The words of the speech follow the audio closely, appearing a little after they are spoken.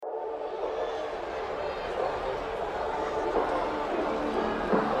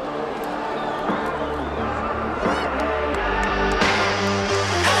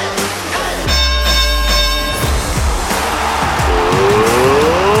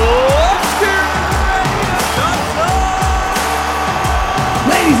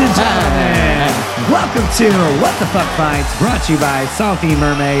to What the Fuck Fights, brought to you by Salty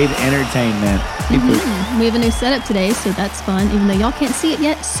Mermaid Entertainment. We have a new setup today, so that's fun. Even though y'all can't see it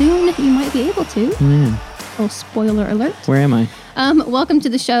yet, soon you might be able to. Oh, spoiler alert. Where am I? Welcome to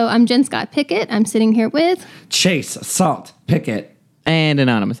the show. I'm Jen Scott Pickett. I'm sitting here with... Chase Salt Pickett. And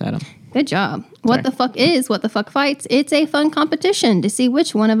Anonymous Adam. Good job. What the fuck is What the Fuck Fights? It's a fun competition to see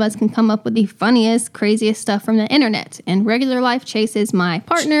which one of us can come up with the funniest, craziest stuff from the internet. In regular life, Chase is my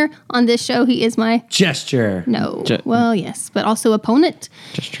partner. On this show, he is my... Gesture. No. Well, yes, but also opponent.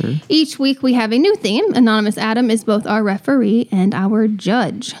 Gesture. Each week we have a new theme. Anonymous Adam is both our referee and our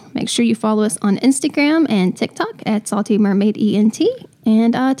judge. Make sure you follow us on Instagram and TikTok at Salty Mermaid ENT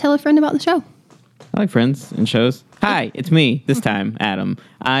and tell a friend about the show. I like friends and shows. Hi, it's me, this time, Adam.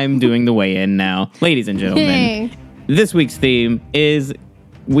 I'm doing the weigh-in now. Ladies and gentlemen, Hey. This week's theme is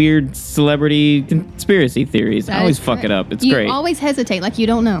weird celebrity conspiracy theories. I always fuck it up. It's you great. You always hesitate like you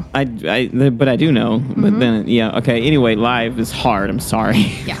don't know. But I do know. But then, yeah, okay. Anyway, live is hard. I'm sorry.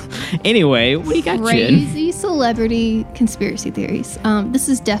 Yeah. Anyway, what do you got, Jen? Crazy celebrity conspiracy theories. This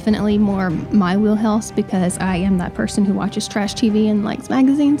is definitely more my wheelhouse because I am that person who watches trash TV and likes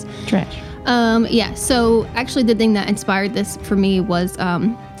magazines. Trash. Yeah, so actually the thing that inspired this for me was,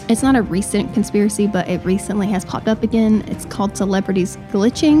 it's not a recent conspiracy, but it recently has popped up again. It's called celebrities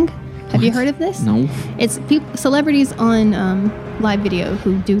glitching. Have you heard of this? No. It's celebrities on live video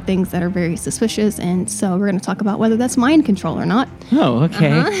who do things that are very suspicious, and so we're going to talk about whether that's mind control or not. Oh,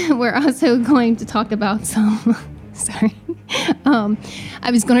 okay. We're also going to talk about some... Sorry.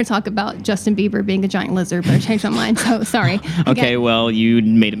 I was going to talk about Justin Bieber being a giant lizard, but I changed my mind, so sorry. Okay, well, you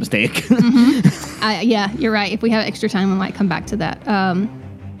made a mistake. Yeah, you're right. If we have extra time, we might come back to that.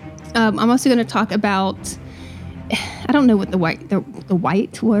 I'm also going to talk about... I don't know what the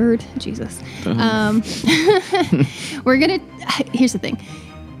white word... Jesus. We're going to... Here's the thing.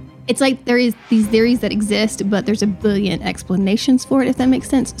 It's like there is these theories that exist, but there's a billion explanations for it, if that makes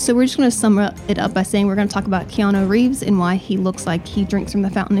sense. So we're just going to sum it up by saying we're going to talk about Keanu Reeves and why he looks like he drinks from the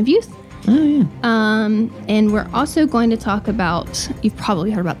fountain of youth. Oh, yeah. And we're also going to talk about, you've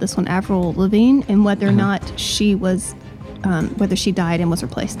probably heard about this one, Avril Lavigne, and whether or not she was, whether she died and was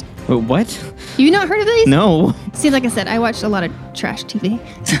replaced. Wait, what? You not heard of these? No. See, like I said, I watched a lot of trash TV.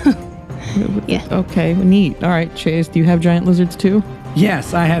 So, yeah. Okay, neat. All right, Chase, do you have giant lizards too?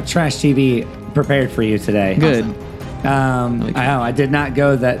 Yes, I have trash TV prepared for you today. Good. I did not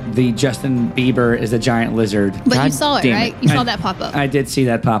go that the Justin Bieber is a giant lizard. But God you saw it, damn right? it. You saw that pop up. I did see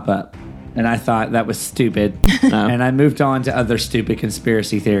that pop up, and I thought that was stupid. And I moved on to other stupid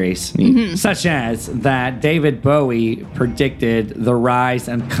conspiracy theories, such as that David Bowie predicted the rise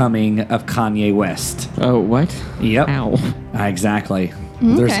and coming of Kanye West. Oh, what? Yep. Ow. Exactly.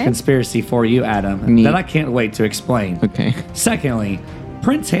 There's a Okay. conspiracy for you, Adam, Neat. that I can't wait to explain. Okay. Secondly,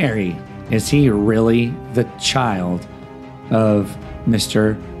 Prince Harry, is he really the child of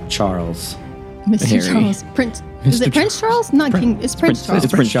Mr. Charles? Mr. Harry. Charles. Prince. Is it Mr. Prince Charles? Not King. It's Prince Charles.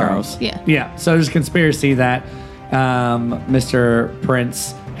 It's Prince Charles. Yeah. Yeah. So there's a conspiracy that Mr.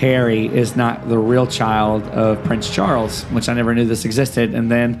 Prince Harry is not the real child of Prince Charles, which I never knew this existed.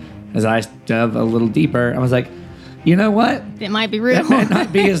 And then as I dove a little deeper, I was like, you know what? It might be real. That might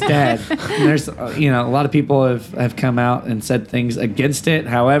not be his dad. And there's, a lot of people have come out and said things against it.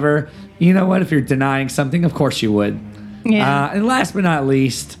 However, you know what? If you're denying something, of course you would. Yeah. And last but not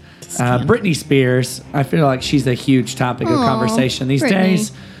least, Britney Spears. I feel like she's a huge topic of Aw, conversation these Britney.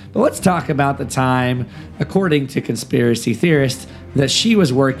 days. But let's talk about the time, according to conspiracy theorists, that she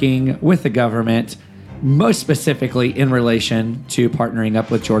was working with the government, most specifically in relation to partnering up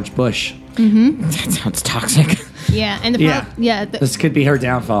with George Bush. That sounds toxic. Yeah, and This could be her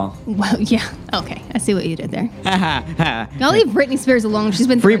downfall. well, yeah. Okay, I see what you did there. Ha. I'll leave Britney Spears alone. She's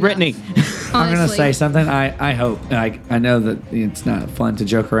been Free through Britney. enough, I'm gonna honestly. say something. I hope. I know that it's not fun to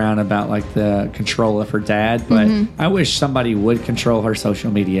joke around about like the control of her dad, but I wish somebody would control her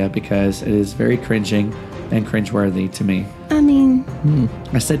social media because it is very cringing and cringeworthy to me. I mean,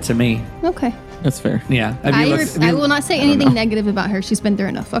 I said to me. okay. That's fair. Yeah. Have you I will not say anything negative about her. She's been through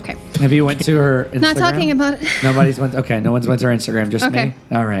enough. Okay. Have you went to her Instagram? Not talking about it. Nobody's went. Okay, no one's went to her Instagram. Just Okay. me.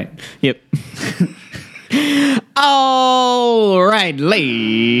 All right. Yep. All right,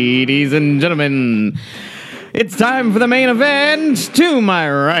 ladies and gentlemen. It's time for the main event. To my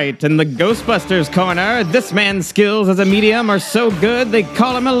right, in the Ghostbusters corner, this man's skills as a medium are so good they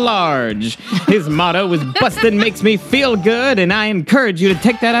call him a large. His motto is "Busted makes me feel good," and I encourage you to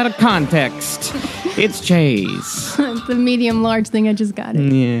take that out of context. It's Chase. The medium large thing, I just got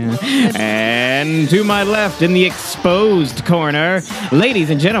it. Yeah. And to my left, in the exposed corner, ladies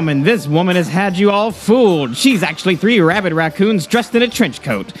and gentlemen, this woman has had you all fooled. She's actually 3 rabid raccoons dressed in a trench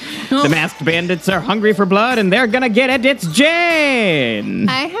coat. The masked bandits are hungry for blood, and they're gonna get it. It's Jen.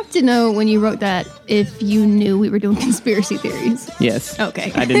 I have to know when you wrote that if you knew we were doing conspiracy theories. Yes.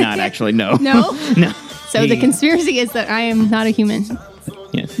 Okay. I did not actually know. No? No. So the conspiracy is that I am not a human.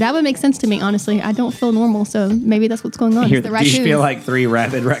 Yes. That would make sense to me, honestly. I don't feel normal, so maybe that's what's going on. Hear It's the the- Do you raccoons. feel like 3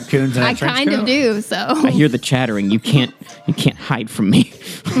 rabid raccoons in a I trench kind coat? of do, so. I hear the chattering. You can't hide from me.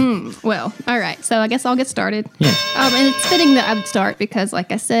 Well, all right. So I guess I'll get started. Yeah. And it's fitting that I would start because,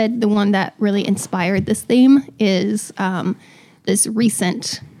 like I said, the one that really inspired this theme is this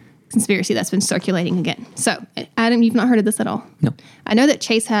recent conspiracy that's been circulating again. So, Adam, you've not heard of this at all? No. I know that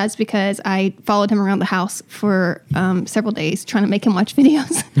Chase has because I followed him around the house for several days trying to make him watch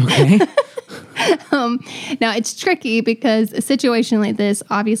videos. Okay. Now, it's tricky because a situation like this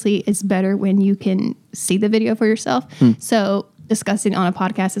obviously is better when you can see the video for yourself. So discussing on a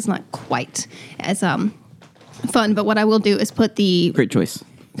podcast is not quite as fun. But what I will do is put the Great choice.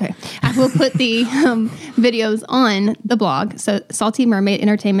 Okay. I will put the videos on the blog. So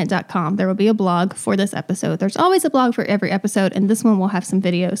saltymermaidentertainment.com. There will be a blog for this episode. There's always a blog for every episode, and this one will have some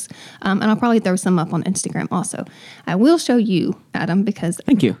videos. And I'll probably throw some up on Instagram also. I will show you, Adam, because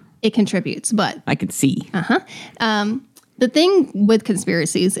Thank you. it contributes. But I could see. the thing with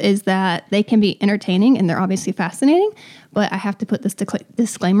conspiracies is that they can be entertaining and they're obviously fascinating. But I have to put this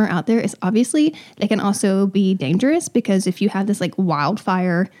disclaimer out there is obviously they can also be dangerous because if you have this like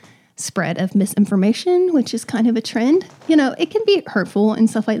wildfire spread of misinformation, which is kind of a trend, you know, it can be hurtful and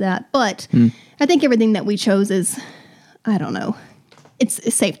stuff like that. But I think everything that we chose is, I don't know,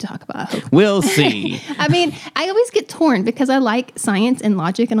 it's safe to talk about, I hope. We'll see. I mean, I always get torn because I like science and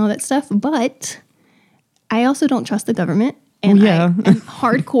logic and all that stuff, but I also don't trust the government. And Yeah. I am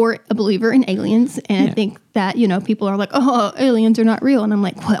hardcore a believer in aliens. And I think that, you know, people are like, oh, aliens are not real. And I'm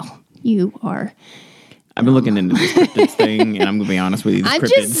like, well, you are. I've been looking into this cryptids thing, and I'm going to be honest with you. These I'm cryptids.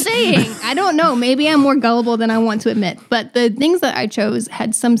 just saying, I don't know. Maybe I'm more gullible than I want to admit. But the things that I chose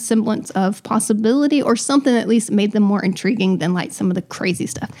had some semblance of possibility or something that at least made them more intriguing than like some of the crazy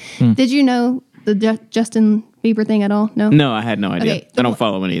stuff. Did you know the Justin Bieber thing at all? No? No, I had no idea. Okay, I don't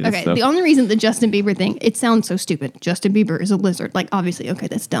follow any of this Okay, stuff. the only reason the Justin Bieber thing, it sounds so stupid. Justin Bieber is a lizard. Like, obviously, okay,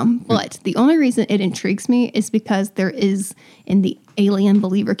 that's dumb. But the only reason it intrigues me is because there is, in the alien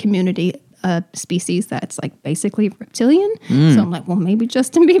believer community, a species that's like basically reptilian. So I'm like, well, maybe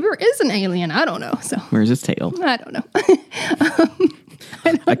Justin Bieber is an alien. I don't know. So Where's his tail? I don't know.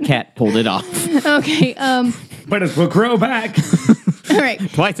 A cat pulled it off. Okay. But it will grow back. All right.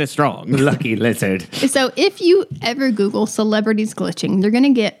 Twice as strong. Lucky lizard. So if you ever Google celebrities glitching, you're going to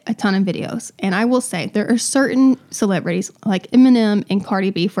get a ton of videos. And I will say there are certain celebrities like Eminem and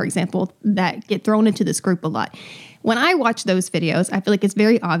Cardi B, for example, that get thrown into this group a lot. When I watch those videos, I feel like it's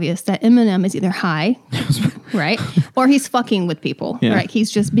very obvious that Eminem is either high, right? Or he's fucking with people, Yeah. right? He's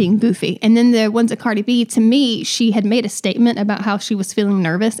just being goofy. And then the ones at Cardi B, to me, she had made a statement about how she was feeling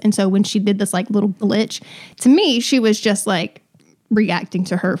nervous. And so when she did this like little glitch, to me, she was just like reacting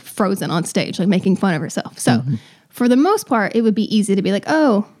to her frozen on stage, like making fun of herself. So for the most part, it would be easy to be like,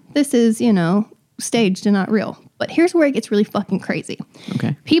 oh, this is, you know, staged and not real. But here's where it gets really fucking crazy.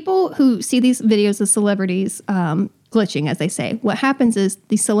 Okay. People who see these videos of celebrities glitching, as they say, what happens is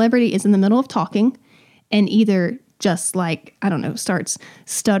the celebrity is in the middle of talking and either just like, I don't know, starts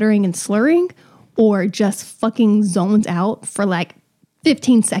stuttering and slurring or just fucking zones out for like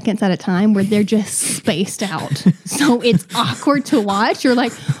 15 seconds at a time where they're just spaced out. So it's awkward to watch. You're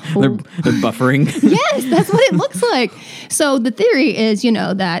like, They're buffering. yes, that's what it looks like. So the theory is, you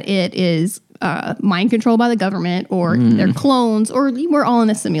know, that it is mind control by the government or they're clones or we're all in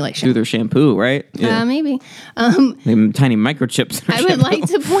a simulation. Do their shampoo, right? Maybe. Them tiny microchips. in I their would shampoo. like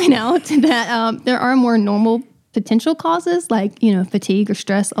to point out that there are more normal potential causes like, you know, fatigue or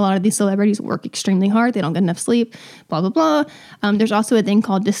stress. A lot of these celebrities work extremely hard. They don't get enough sleep, blah, blah, blah. There's also a thing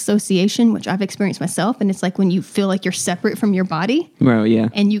called dissociation, which I've experienced myself. And it's like when you feel like you're separate from your body Well, yeah.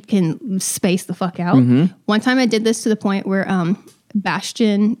 and you can space the fuck out. One time I did this to the point where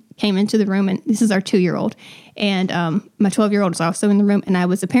Bastian came into the room, and this is our 2-year-old. And my 12-year-old was also in the room, and I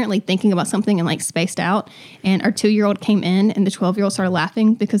was apparently thinking about something and like spaced out. And our 2-year-old came in, and the 12-year-old started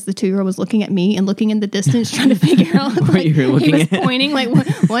laughing because the 2-year-old was looking at me and looking in the distance, trying to figure out like, you were looking he was at. pointing like,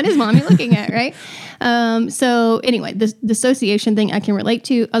 what is mommy looking at, right? So anyway, the dissociation thing I can relate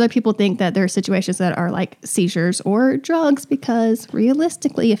to. Other people think that there are situations that are like seizures or drugs because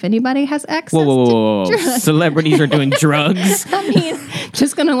realistically, if anybody has access Whoa. to drugs, Celebrities are doing drugs. I mean,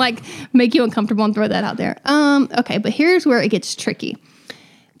 just gonna like make you uncomfortable and throw that out there. Okay, but here's where it gets tricky.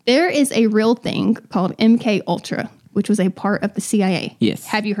 There is a real thing called MK Ultra, which was a part of the CIA. Yes.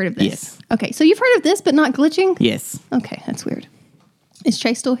 Have you heard of this? Yes. Okay, so you've heard of this, but not glitching? Yes. Okay, that's weird. Is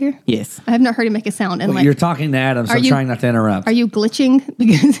Chase still here? Yes. I have not heard him make a sound. And Well, like, you're talking to Adam, so Are I'm you- trying not to interrupt. are you glitching?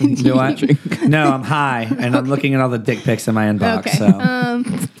 Because Do I? No, I'm high, and I'm looking at all the dick pics in my inbox. Okay. So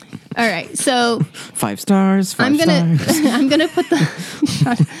All right, so 5 stars. I'm gonna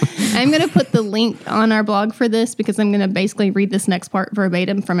put the link on our blog for this because I'm gonna basically read this next part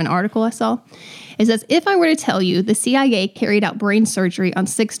verbatim from an article I saw. It says, if I were to tell you the CIA carried out brain surgery on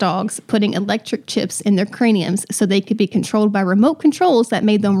 6 dogs, putting electric chips in their craniums so they could be controlled by remote controls that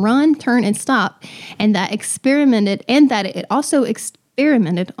made them run, turn, and stop, and that it also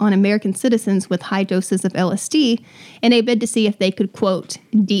experimented on American citizens with high doses of LSD in a bid to see if they could, quote,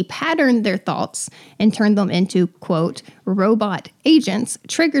 de-pattern their thoughts and turn them into, quote, robot agents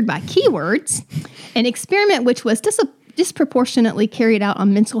triggered by keywords, an experiment which was disproportionately carried out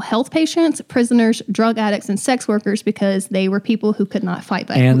on mental health patients, prisoners, drug addicts, and sex workers because they were people who could not fight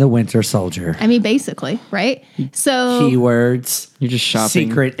back. and the Winter Soldier. I mean, basically, right? So, Keywords. You're just shopping.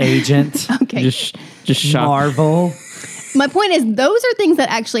 Secret Agent. okay. Just shop. Marvel. My point is, those are things that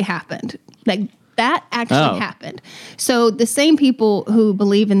actually happened. Like, that actually Oh. happened. So the same people who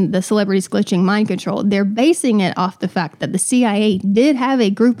believe in the celebrities glitching mind control, they're basing it off the fact that the CIA did have a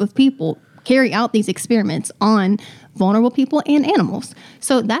group of people carry out these experiments on vulnerable people and animals.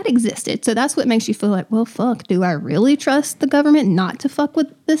 So that existed. So that's what makes you feel like, well, fuck, do I really trust the government not to fuck with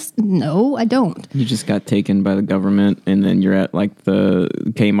this? No, I don't. You just got taken by the government, and then you're at like the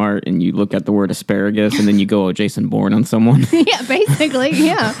Kmart, and you look at the word asparagus, and then you go, "Oh, Jason Bourne" on someone. Yeah, basically,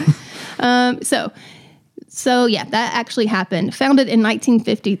 yeah. So yeah, that actually happened. Founded in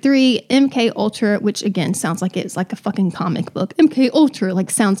 1953, MK Ultra, which again sounds like it's like a fucking comic book. MK Ultra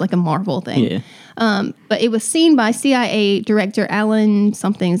like sounds like a Marvel thing. Yeah. But it was seen by CIA Director Alan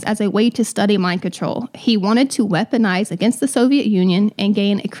Somethings as a way to study mind control. He wanted to weaponize against the Soviet Union and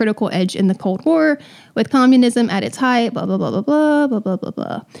gain a critical edge in the Cold War with communism at its height, blah, blah, blah, blah, blah, blah, blah, blah,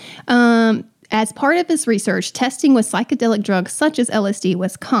 blah. As part of his research, testing with psychedelic drugs such as LSD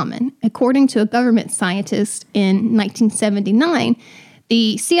was common. According to a government scientist in 1979,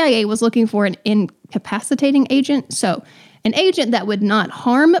 the CIA was looking for an incapacitating agent. So an agent that would not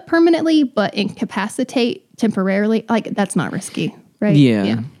harm permanently, but incapacitate temporarily. Like, that's not risky, right?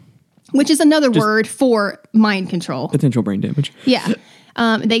 Yeah. Which is another word for mind control. Potential brain damage. Yeah.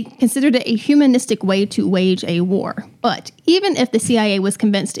 They considered it a humanistic way to wage a war. But even if the CIA was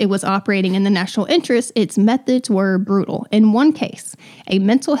convinced it was operating in the national interest, its methods were brutal. In one case, a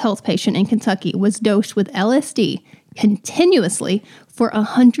mental health patient in Kentucky was dosed with LSD continuously for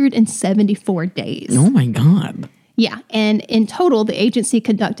 174 days. Oh my God. Yeah, and in total, the agency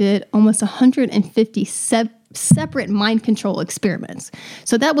conducted almost 150 separate mind control experiments.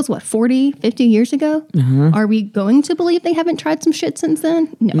 So that was, what, 40, 50 years ago? Are we going to believe they haven't tried some shit since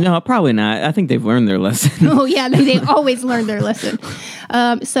then? No. No, probably not. I think they've learned their lesson. Oh, yeah, they always learn their lesson.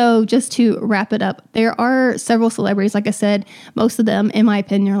 So just to wrap it up, there are several celebrities, like I said, most of them, in my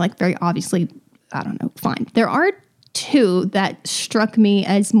opinion, are like very obviously, I don't know, fine. There are 2 that struck me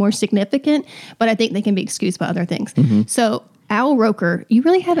as more significant, but I think they can be excused by other things. So Al Roker, you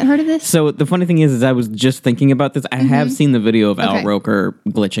really haven't heard of this? So the funny thing is I was just thinking about this. I have seen the video of Al Okay. Roker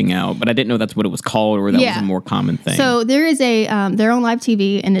glitching out, but I didn't know that's what it was called or that was Yeah. a more common thing. So there is a, they're on live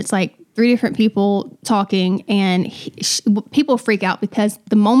TV, and it's like 3 different people talking, and people freak out because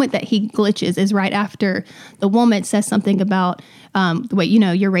the moment that he glitches is right after the woman says something about the way,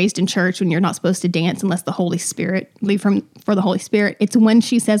 you're raised in church when you're not supposed to dance unless the Holy Spirit, for the Holy Spirit. It's when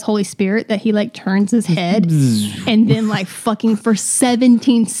she says Holy Spirit that he like turns his head and then like fucking for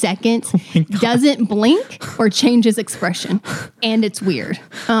 17 seconds doesn't blink or change his expression. And it's weird.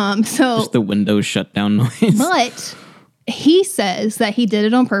 So just the windows shut down noise. but he says that he did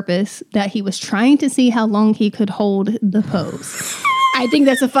it on purpose, that he was trying to see how long he could hold the pose. I think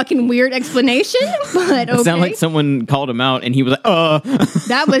that's a fucking weird explanation, but okay. It sounded like someone called him out and he was like,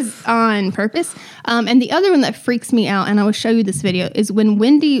 That was on purpose. And the other one that freaks me out, and I will show you this video, is when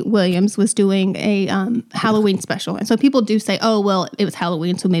Wendy Williams was doing a Halloween special. And so people do say, oh, well, it was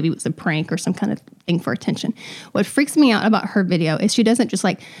Halloween, so maybe it was a prank or some kind of thing for attention. What freaks me out about her video is she doesn't just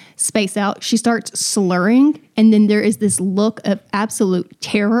like space out. She starts slurring, and then there is this look of absolute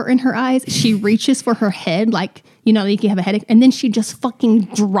terror in her eyes. She reaches for her head like, you know, you can have a headache, and then she just fucking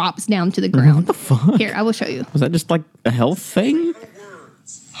drops down to the ground. what the fuck? Here, I will show you. Was that just like a health thing?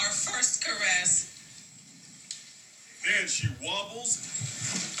 Our first caress. Then she wobbles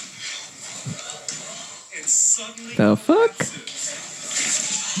and suddenly The fuck?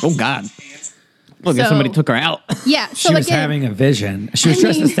 Oh, God. Look, So- somebody took her out. Yeah, so She was again, having a vision. She was I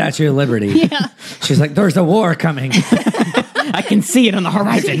dressed mean- as Statue of Liberty. Yeah. She's like, there's a war coming. I can see it on the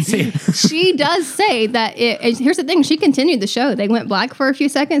horizon. she does say that here's the thing, she continued the show. They went black for a few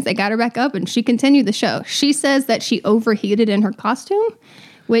seconds, they got her back up, and she continued the show. She says that she overheated in her costume,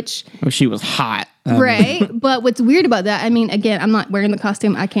 which Oh, she was hot. right, but what's weird about that, I mean, again, I'm not wearing the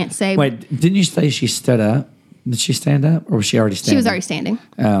costume, I can't say. Wait, didn't you say she stood up? Did she stand up, or was she already standing? She was already standing.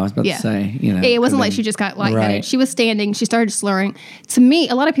 Oh, I was about Yeah. to say, you know. It wasn't and like then- she just got lightheaded. Right. She was standing. She started slurring. To me,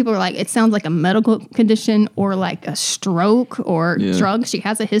 a lot of people are like, it sounds like a medical condition or like a stroke or drugs. She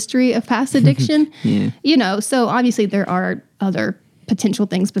has a history of past addiction. You know, so obviously there are other potential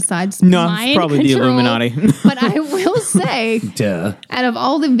things besides No, it's mind probably the control. Illuminati. But I will say, Duh. out of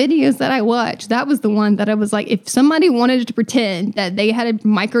all the videos that I watched, that was the one that I was like, if somebody wanted to pretend that they had a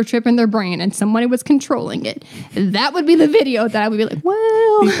microchip in their brain and somebody was controlling it, that would be the video that I would be like,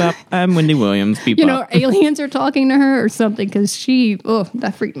 well, Beep up. I'm Wendy Williams. Beep you know, up. aliens are talking to her or something, because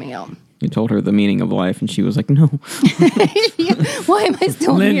that freaked me out. You told her the meaning of life, and she was like, no. Why am I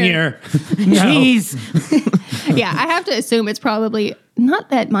still here? Linear. Jeez. Yeah, I have to assume it's probably not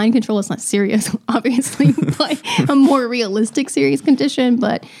that mind control is not serious, obviously, but a more realistic serious condition.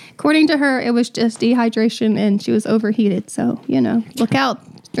 But according to her, it was just dehydration and she was overheated. So, you know, look out.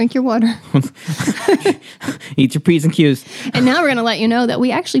 Drink your water. Eat your P's and Q's. And now we're going to let you know that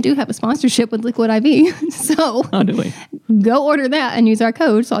we actually do have a sponsorship with Liquid IV. So Oh, do we? go order that and use our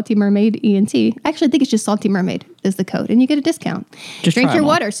code Salty Mermaid ENT. Actually, I think it's just Salty Mermaid is the code, and you get a discount. Just Drink try your 'em all.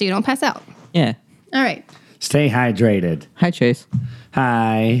 water so you don't pass out. Yeah. All right. Stay hydrated. Hi, Chase.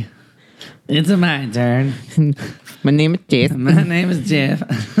 Hi. It's my turn. My name is Jeff. My name is Jeff.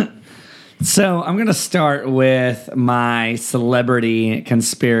 So I'm going to start with my celebrity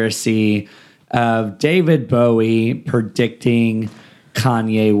conspiracy of David Bowie predicting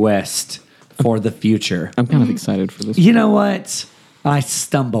Kanye West for the future. I'm kind of excited for this. You know what? I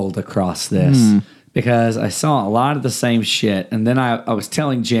stumbled across this because I saw a lot of the same shit. And then I was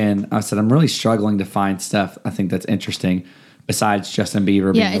telling Jen, I said, I'm really struggling to find stuff I think that's interesting besides Justin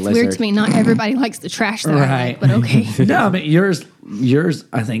Bieber Yeah, being a it's lizard. weird to me. Not everybody likes the trash that I Right. like, but okay. No, I mean yours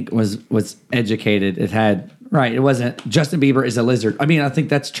I think was educated. It had right. It wasn't Justin Bieber is a lizard. I mean, I think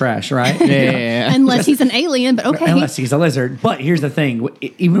that's trash, right? Yeah. Unless he's an alien, but okay. Unless he's a lizard. But here's the thing: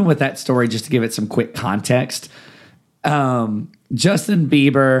 even with that story, just to give it some quick context, Justin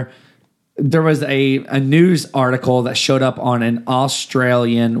Bieber. There was a news article that showed up on an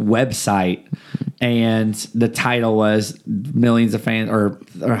Australian website, and the title was "Millions of fans or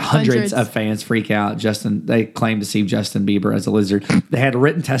hundreds of fans freak out." They claim to see Justin Bieber as a lizard. They had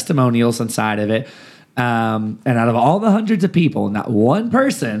written testimonials inside of it, and out of all the hundreds of people, not one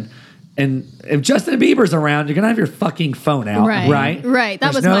person. And if Justin Bieber's around, you're gonna have your fucking phone out, Right. right? Right.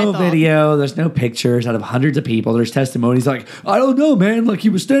 That There's was my no thought. video. There's no pictures. Out of hundreds of people, there's testimonies like, I don't know, man. Like he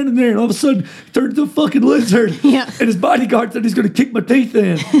was standing there, and all of a sudden, he turned into a fucking lizard. Yeah. And his bodyguard said he's gonna kick my teeth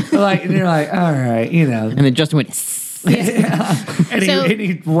in. And you're like, all right, you know. And then Justin went, And, So-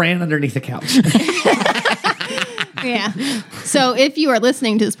 he ran underneath the couch. Yeah. So if you are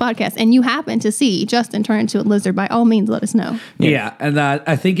listening to this podcast and you happen to see Justin turn into a lizard, by all means, let us know. Yeah, and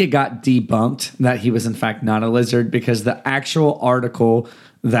I think it got debunked that he was in fact not a lizard because the actual article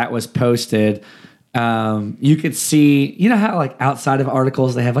that was posted, you could see, you know how like outside of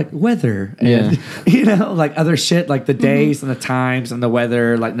articles they have like weather and you know like other shit like the days and the times and the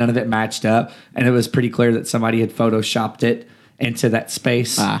weather, like none of it matched up, and it was pretty clear that somebody had photoshopped it into that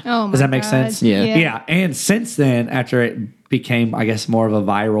space. Oh my Does that make God. sense? Yeah. Yeah. And since then, after it became, I guess, more of a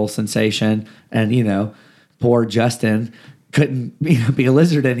viral sensation, and you know, poor Justin couldn't be a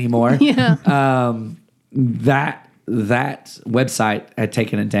lizard anymore. Yeah. That website had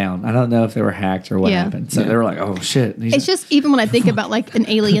taken it down. I don't know if they were hacked or what Yeah. happened. So they were like, "Oh shit!" It's just even when I think about like an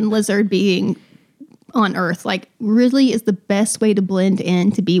alien lizard being on Earth, like, really is the best way to blend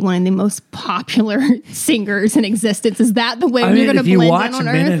in to be one of the most popular singers in existence? Is that the way you're going to if you blend watch in on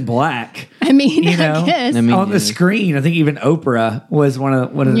Men Earth? in Black, I mean, you know, I guess. I mean, on the screen, I think even Oprah was one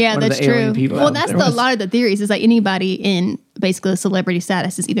of the That's alien true. people. Well, that's There a was- lot of the theories is like anybody in basically a celebrity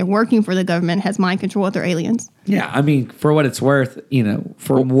status is either working for the government, has mind control, or they're aliens. Yeah, I mean, for what it's worth, you know,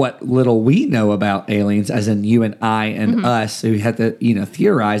 for what little we know about aliens, as in you and I and us, who had to, you know,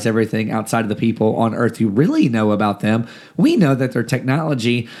 theorize everything outside of the people on Earth who really know about them, we know that their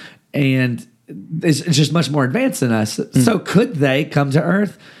technology and is just much more advanced than us. So could they come to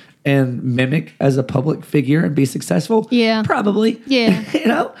Earth and mimic as a public figure and be successful? Yeah. Probably. Yeah. You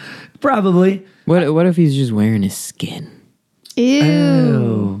know, probably. What if he's just wearing his skin? Ew.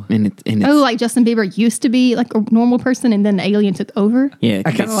 Oh. And it's Oh, like Justin Bieber used to be like a normal person and then the alien took over? yeah,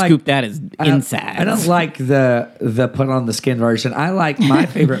 I they kinda like- scooped that as I don't- inside. I don't like the put on the skin version. I like my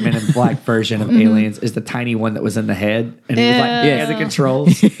favorite Men in Black version of Aliens is the tiny one that was in the head and he was like he had the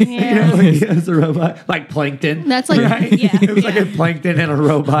controls. You know, like he was a robot, like Plankton. That's like, right? yeah. It was like a Plankton and a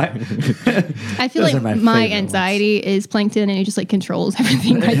robot. I feel Those like are my my favorite anxiety is plankton and it just like controls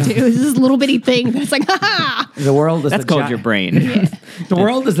everything I do. It's this little bitty thing that's like, ha ha! The world is That's the called your brain. The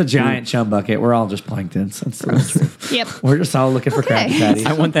world is a giant chum bucket. We're all just planktons. That's the truth. Yep. We're just all looking for Krabby Patties.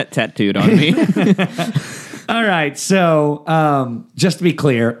 I want that tattooed on me. All right. So, just to be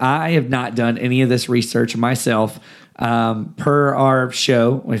clear, I have not done any of this research myself. Per our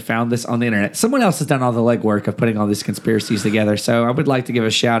show, we found this on the internet. Someone else has done all the legwork of putting all these conspiracies together. So, I would like to give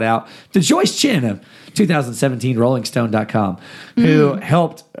a shout out to Joyce Chin of 2017 RollingStone.com, who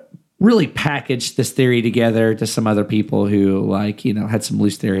helped really package this theory together to some other people who, like, you know, had some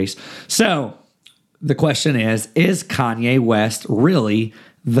loose theories. So, the question is Kanye West really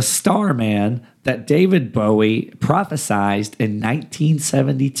the Starman that David Bowie prophesied in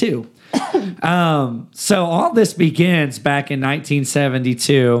 1972? So all this begins back in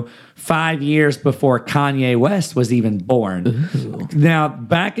 1972, 5 years before Kanye West was even born. Ooh. Now,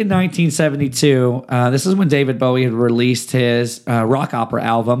 back in 1972, this is when David Bowie had released his rock opera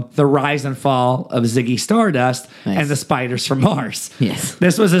album, The Rise and Fall of Ziggy Stardust and the Spiders from Mars. Yes.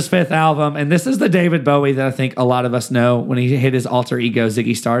 This was his fifth album, and this is the David Bowie that I think a lot of us know when he hit his alter ego,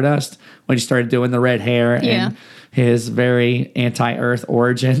 Ziggy Stardust, when he started doing the red hair and his very anti-Earth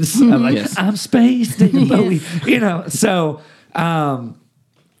origins. I'm like, I'm space, David Bowie. You know, so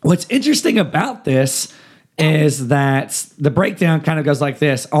what's interesting about this is that the breakdown kind of goes like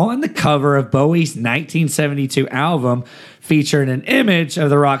this. On the cover of Bowie's 1972 album featured an image of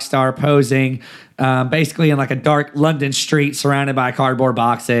the rock star posing basically in like a dark London street surrounded by cardboard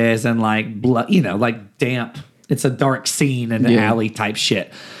boxes and like blood, you know, like damp. It's a dark scene in an alley type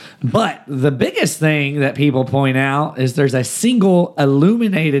shit. But the biggest thing that people point out is there's a single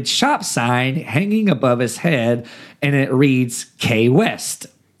illuminated shop sign hanging above his head, and it reads K West.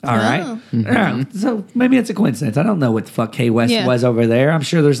 All right. Mm-hmm. Yeah, so maybe it's a coincidence. I don't know what the fuck K West was over there. I'm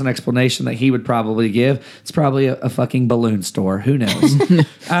sure there's an explanation that he would probably give. It's probably a fucking balloon store. Who knows?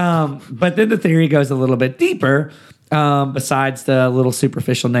 But then the theory goes a little bit deeper, besides the little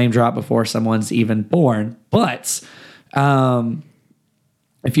superficial name drop before someone's even born. But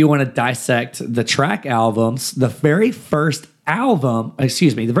if you want to dissect the track albums, the very first song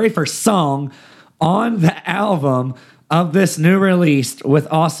on the album of this new release with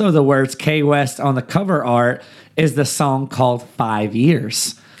also the words K West on the cover art is the song called 5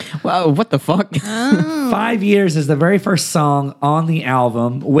 Years. Wow, what the fuck? 5 Years is the very first song on the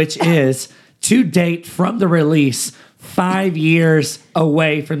album, which is to date from the release 5 years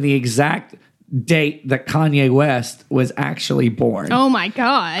away from the exact date that Kanye West was actually born. Oh my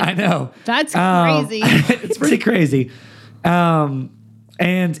God. I know. That's crazy. It's pretty crazy.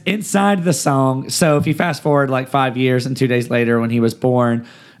 And inside the song, so if you fast forward like 5 years and 2 days later when he was born,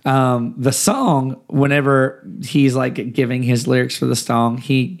 the song, whenever he's like giving his lyrics for the song,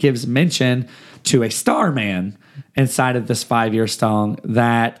 he gives mention to a Starman inside of this 5 year song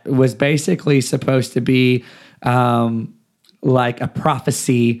that was basically supposed to be like a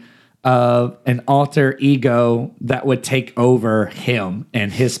prophecy of an alter ego that would take over him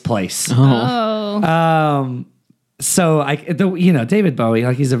and his place. So David Bowie,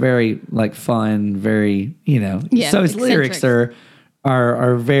 like he's a very like fun, very, so his lyrics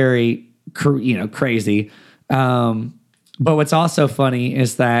are very, crazy. But what's also funny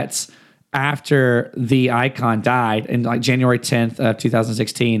is that after the icon died in like January 10th of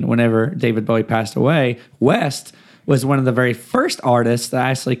 2016, whenever David Bowie passed away, West was one of the very first artists that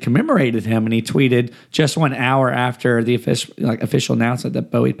actually commemorated him, and he tweeted just 1 hour after the official announcement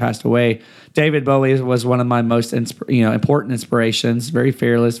that Bowie passed away. David Bowie was one of my most important inspirations. Very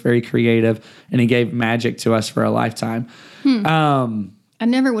fearless, very creative, and he gave magic to us for a lifetime. I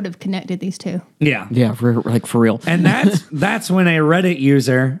never would have connected these two. Yeah. Yeah, for real. And that's when a Reddit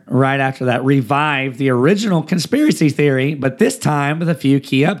user, right after that, revived the original conspiracy theory, but this time with a few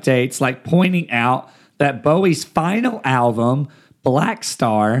key updates, like pointing out that Bowie's final album, Black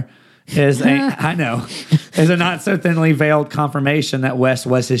Star, is a not so thinly veiled confirmation that West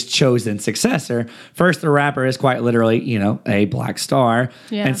was his chosen successor. First, the rapper is quite literally, a black star.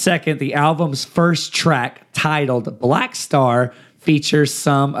 Yeah. And second, the album's first track, titled Black Star, features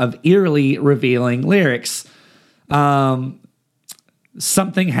some of eerily revealing lyrics.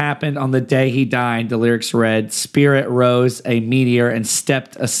 Something happened on the day he died. The lyrics read, "Spirit rose a meteor and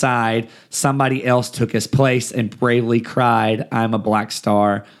stepped aside. Somebody else took his place and bravely cried, I'm a black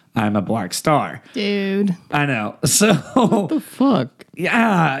star. I'm a black star." Dude. I know. So What the fuck?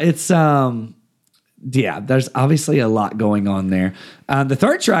 yeah, it's there's obviously a lot going on there. The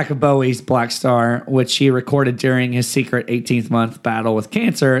third track of Bowie's Black Star, which he recorded during his secret 18th month battle with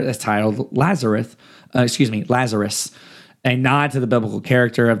cancer, is titled Lazarus, a nod to the biblical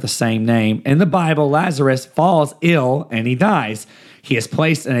character of the same name. In the Bible, Lazarus falls ill and he dies. He is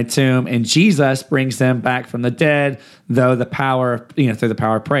placed in a tomb, and Jesus brings them back from the dead, through the power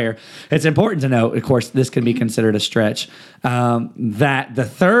of prayer. It's important to note, of course, this can be considered a stretch, that the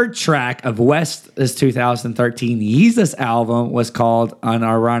third track of West's 2013 Yeezus album was called,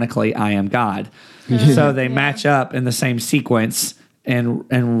 unironically, I Am God. So they match up in the same sequence and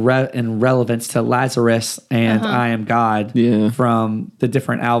relevance to Lazarus and I Am God from the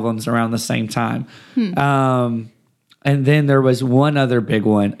different albums around the same time. And then there was one other big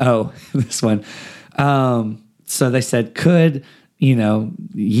one. Oh, this one. So they said, could,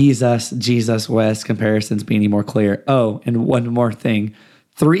 Yeezus, Jesus, West comparisons be any more clear? Oh, and one more thing.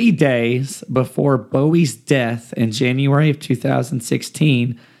 3 days before Bowie's death in January of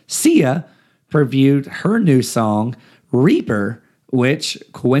 2016, Sia previewed her new song, Reaper, which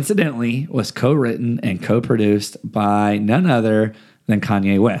coincidentally was co-written and co-produced by none other than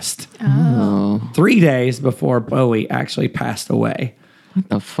Kanye West. 3 days before Bowie actually passed away. What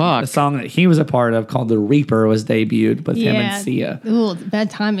the fuck? The song that he was a part of, called The Reaper, was debuted with him and Sia. Ooh, bad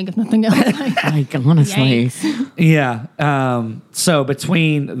timing if nothing else. Like, honestly. Yikes. Yeah. So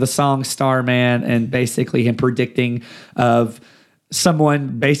between the song Starman and basically him predicting of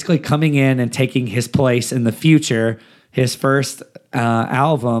someone basically coming in and taking his place in the future, his first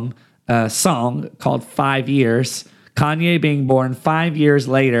album song called 5 Years, Kanye being born 5 years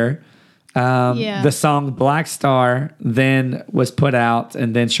later, the song Black Star then was put out,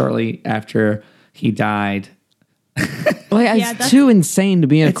 and then shortly after he died. It's too insane to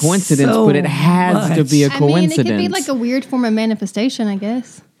be a coincidence, so but it has to be a coincidence. It could be like a weird form of manifestation, I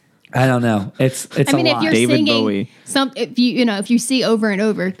guess. I don't know. It's a lot. If you're David singing Bowie. if you see over and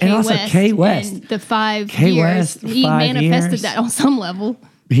over And also K West. and the 5 K years, West, he 5 manifested years. that on some level.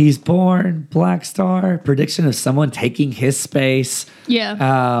 He's born, Black Star, prediction of someone taking his space.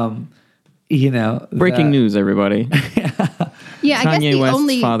 Yeah. Breaking news, everybody. Yeah, I guess Kanye the West's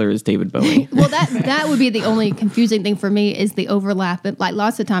only father is David Bowie. well that would be the only confusing thing for me is the overlap. And like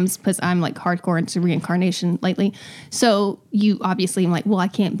lots of times, because I'm like hardcore into reincarnation lately, so you obviously I'm like, well, I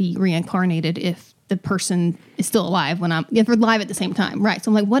can't be reincarnated if the person is still alive if we're live at the same time, right?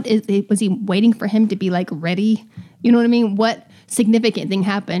 So I'm like, what is it? Was he waiting for him to be like ready? You know what I mean? What significant thing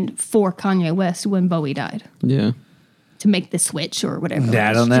happened for Kanye West when Bowie died Yeah. to make the switch or whatever? Yeah,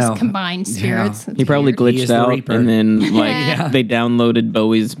 I don't know. Just combine spirits. He probably It's weird. He is glitched the out, Reaper. and then Yeah. they downloaded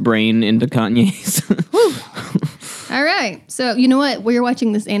Bowie's brain into Kanye's. All right. So, you know what? We're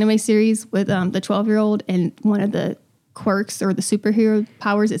watching this anime series with the 12-year-old, and one of the quirks or the superhero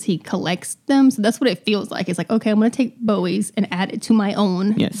powers is he collects them. So that's what it feels like. It's like, okay, I'm going to take Bowie's and add it to my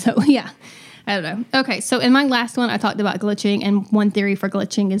own. Yes. So, yeah. I don't know. Okay. So, in my last one, I talked about glitching, and one theory for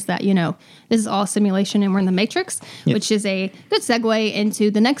glitching is that, this is all simulation and we're in the Matrix, which is a good segue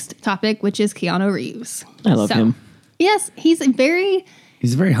into the next topic, which is Keanu Reeves. I love him. Yes. He's a very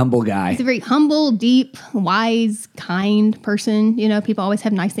humble guy. He's a very humble, deep, wise, kind person. People always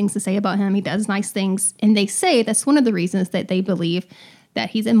have nice things to say about him. He does nice things. And they say that's one of the reasons that they believe that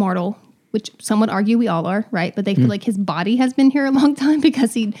he's immortal, which some would argue we all are, right? But they feel like his body has been here a long time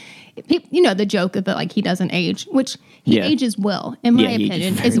because the joke of it, like he doesn't age, which he ages well. In my he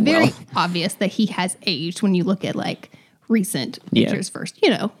opinion, ages it's very very obvious that he has aged when you look at like recent pictures first.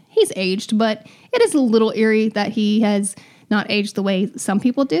 He's aged, but it is a little eerie that he has not aged the way some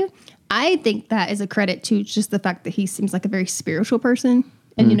people do. I think that is a credit to just the fact that he seems like a very spiritual person.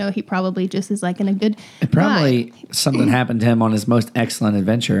 And, he probably just is like in a good Probably something happened to him on his most excellent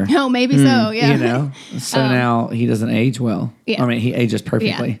adventure. Oh, maybe so, yeah. So now he doesn't age well. Yeah. I mean, he ages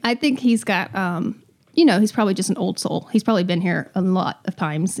perfectly. Yeah, I think he's got, he's probably just an old soul. He's probably been here a lot of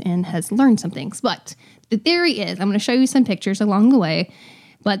times and has learned some things. But the theory is, I'm going to show you some pictures along the way,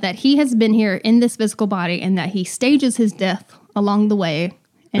 but that he has been here in this physical body and that he stages his death along the way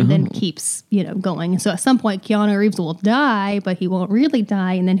and then keeps, going. So at some point, Keanu Reeves will die, but he won't really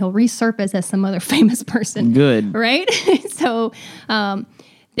die, and then he'll resurface as some other famous person. Good. Right? So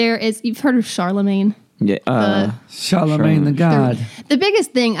there is, you've heard of Charlemagne? Yeah. Charlemagne the God. The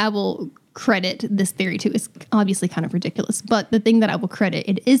biggest thing I will credit this theory to is obviously kind of ridiculous, but the thing that I will credit,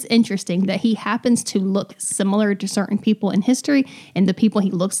 it is interesting that he happens to look similar to certain people in history, and the people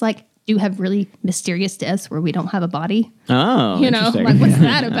he looks like do have really mysterious deaths where we don't have a body. Oh, interesting. Like what's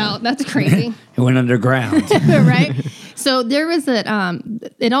that about? That's crazy. He went underground. Right? So there was it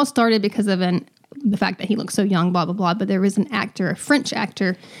all started because of the fact that he looked so young, blah, blah, blah. But there was an actor, a French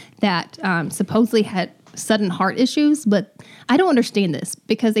actor, that supposedly had sudden heart issues. But I don't understand this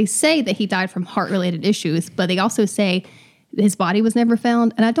because they say that he died from heart-related issues, but they also say his body was never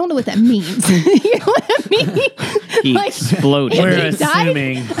found. And I don't know what that means. You know what I mean? He exploded. We're he died?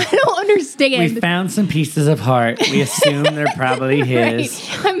 assuming. I don't understand. We found some pieces of heart. We assume they're probably his.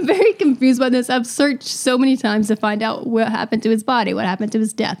 Right. I'm very confused by this. I've searched so many times to find out what happened to his body, what happened to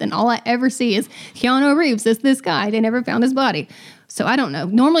his death, and all I ever see is Keanu Reeves is this guy. They never found his body. So I don't know.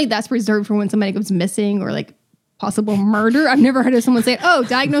 Normally that's reserved for when somebody goes missing or like possible murder. I've never heard of someone say, "Oh,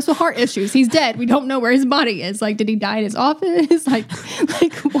 diagnosed with heart issues. He's dead. We don't know where his body is." Like, did he die in his office? Like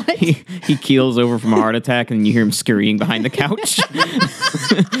what? He keels over from a heart attack, and you hear him scurrying behind the couch.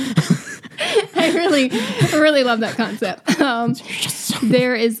 I really love that concept.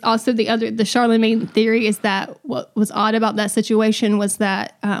 There is also the Charlemagne theory is that what was odd about that situation was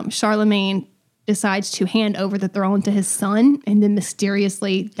that Charlemagne decides to hand over the throne to his son and then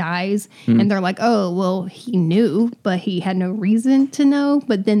mysteriously dies. And they're like, oh, well, he knew, but he had no reason to know.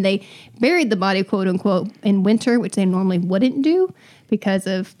 But then they buried the body, quote unquote, in winter, which they normally wouldn't do because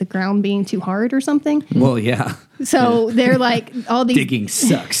of the ground being too hard or something. Well, yeah. So they're like, all these... Digging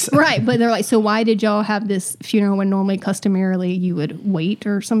sucks. Right, but they're like, so why did y'all have this funeral when normally customarily you would wait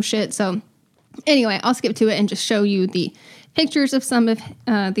or some shit? So anyway, I'll skip to it and just show you the pictures of some of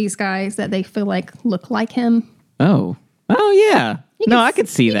these guys that they feel like look like him. Oh, yeah. I could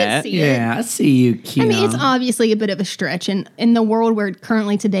see that. Yeah, I see you, Keanu. I mean, it's obviously a bit of a stretch. And in the world where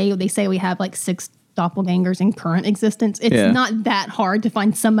currently today they say we have like 6 doppelgangers in current existence, it's not that hard to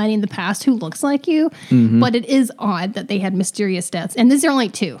find somebody in the past who looks like you. But it is odd that they had mysterious deaths. And these are only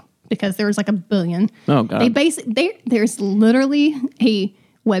 2 because there was like a billion. Oh, God. There's literally a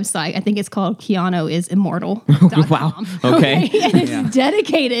website. I think it's called Keanu is Immortal. Wow. Okay. And it's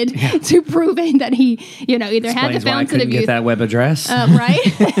dedicated to proving that he, either had the Explains why I fountain couldn't of get youth. that web address. Right?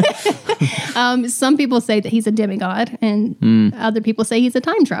 Some people say that he's a demigod, and other people say he's a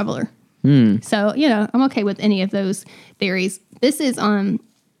time traveler. So, I'm okay with any of those theories. This is going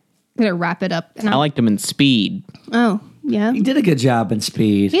to wrap it up. And I liked him in Speed. Oh, yeah. He did a good job in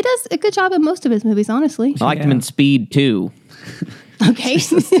Speed. He does a good job in most of his movies, honestly. I liked him in Speed, too. Okay.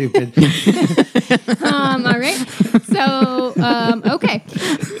 So stupid. All right. So, okay.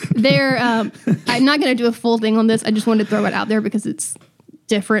 I'm not going to do a full thing on this. I just wanted to throw it out there because it's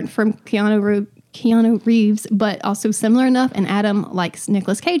different from Keanu Reeves, but also similar enough. And Adam likes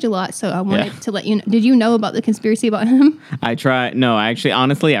Nicolas Cage a lot. So I wanted to let you know. Did you know about the conspiracy about him?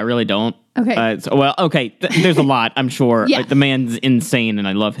 Honestly, I really don't. Okay. There's a lot, I'm sure. Yeah. The man's insane, and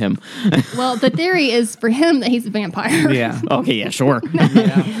I love him. Well, the theory is for him that he's a vampire. Yeah. Okay, yeah, sure.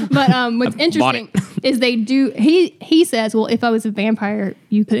 But what's interesting is he says, well, if I was a vampire,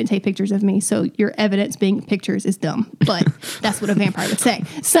 you couldn't take pictures of me. So your evidence being pictures is dumb. But that's what a vampire would say.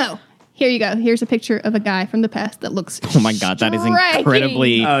 So here you go. Here's a picture of a guy from the past that looks Oh my God, that is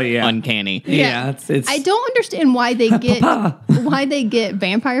incredibly uncanny. Yeah. It's I don't understand why they get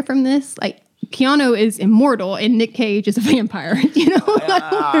vampire from this. Like Keanu is immortal and Nick Cage is a vampire. I don't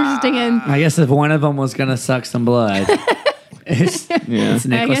understand. I guess if one of them was going to suck some blood, it's Nicolas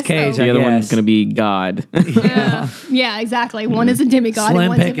guess Cage. so. The I other guess. one's going to be God. Yeah, exactly. One is a demigod Slim and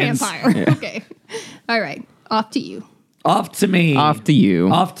one's pickings. a vampire. Okay. All right. Off to you. Off to me. Off to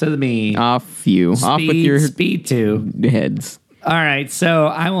you. Off to me. Off you. Off with your Speed 2. heads. All right, so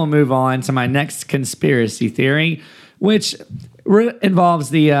I will move on to my next conspiracy theory, which involves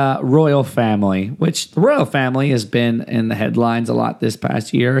the royal family, which the royal family has been in the headlines a lot this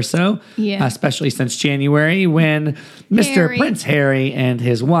past year or so. Yeah. Especially since January when Mr. Harry. Prince Harry and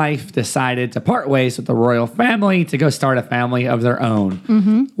his wife decided to part ways with the royal family to go start a family of their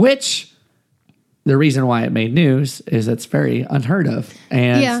own, which the reason why it made news is it's very unheard of.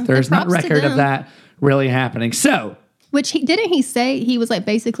 And Yeah, there's and not props to record of them. that really happening. So, Which didn't he say he was like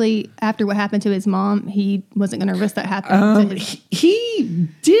basically after what happened to his mom, he wasn't going to risk that happening to his. he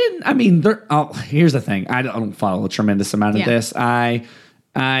did. I mean, here's the thing. I don't follow a tremendous amount of Yeah. this.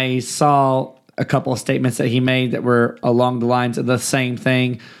 I saw a couple of statements that he made that were along the lines of the same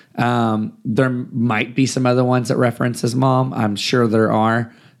thing. There might be some other ones that reference his mom. I'm sure there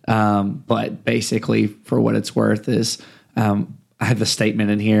are. But basically, for what it's worth, is I have the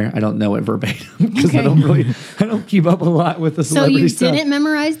statement in here. I don't know it verbatim because I don't keep up a lot with the So celebrity you stuff. didn't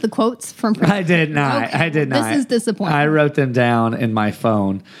memorize the quotes from Prince? I did not. Okay, I did well, not. This is disappointing. I wrote them down in my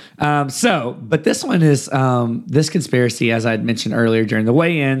phone. But this one is this conspiracy, as I'd mentioned earlier during the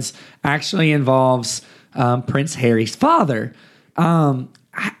weigh-ins, actually involves Prince Harry's father.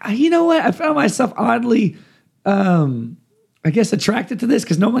 You know what? I found myself oddly, I guess, attracted to this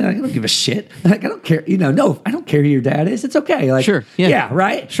because normally I don't give a shit. Like I don't care. No, I don't care who your dad is. It's okay. Like Sure, yeah.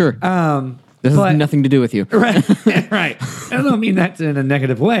 right. Sure. This but- has nothing to do with you. Right, right. I don't mean that in a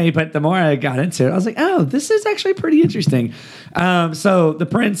negative way, but the more I got into it, I was like, oh, this is actually pretty interesting. So the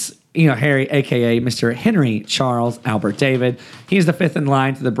prince, Harry, aka Mr. Henry Charles Albert David, he's the fifth in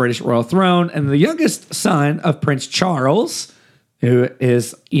line to the British royal throne and the youngest son of Prince Charles, who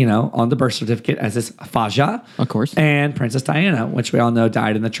is, on the birth certificate as his Faja. Of course. And Princess Diana, which we all know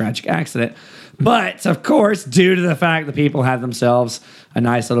died in the tragic accident. But, of course, due to the fact that people have themselves a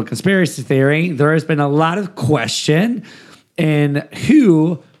nice little conspiracy theory, there has been a lot of question in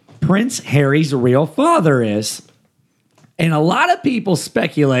who Prince Harry's real father is. And a lot of people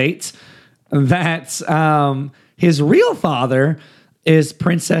speculate that his real father is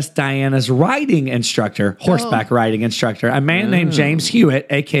Princess Diana's riding instructor, horseback riding instructor, a man named James Hewitt,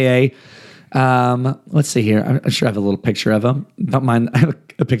 a.k.a. Let's see here. I'm sure I have a little picture of him. Don't mind. I have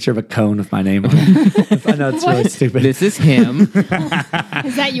a picture of a cone with my name on it. I know it's really stupid. This is him. Is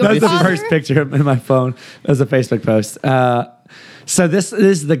that your That was the father? first picture in my phone. That was a Facebook post. So this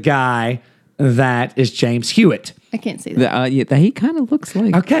is the guy that is James Hewitt. I can't see that. He kind of looks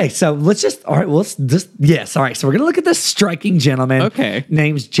like. Okay, so let's just, all right, well, yes, all right. So we're going to look at this striking gentleman. Okay.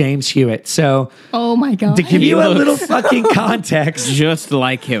 Named James Hewitt. So Oh my god! to give you a looks- little fucking context, Just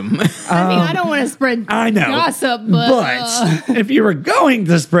like him. I mean, I don't want to spread I know. gossip, but if you were going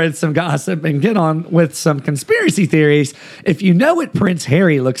to spread some gossip and get on with some conspiracy theories, if you know what Prince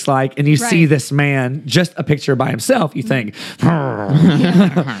Harry looks like and you see Right. this man, just a picture by himself, you think,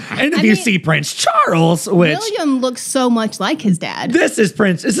 and if you mean- see Prince Charles, which William looks so much like his dad. this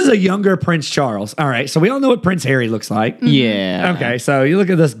is a younger Prince Charles. All right. So we all know what Prince Harry looks like. Yeah. Okay. So you look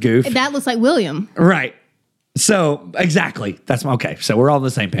at this goof. That looks like William. Right. So exactly. That's okay. So we're all on the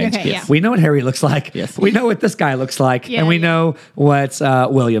same page. Okay, yeah. We know what Harry looks like. Yes. We know what this guy looks like, Yeah, and we yeah. know what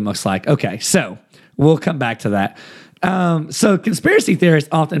William looks like. Okay. So we'll come back to that. So conspiracy theorists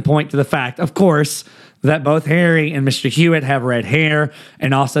often point to the fact, of course, that both Harry and Mr. Hewitt have red hair,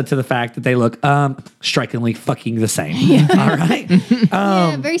 and also to the fact that they look strikingly fucking the same. All right.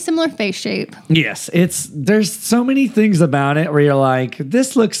 Yeah, very similar face shape. Yes, there's so many things about it where you're like,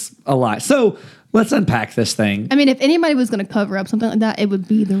 this looks a lot. So let's unpack this thing. I mean, if anybody was going to cover up something like that, it would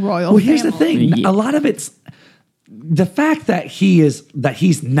be the royal. Well, here's the family. thing. A lot of it's the fact that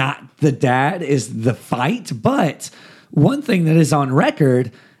he's not the dad is the fight. But one thing that is on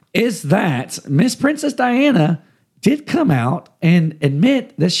record is that Miss Princess Diana did come out and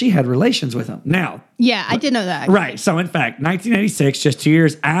admit that she had relations with him. Now, Yeah, I did know that. right. So, in fact, 1986, just 2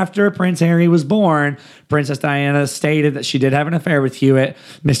 years after Prince Harry was born, Princess Diana stated that she did have an affair with Hewitt,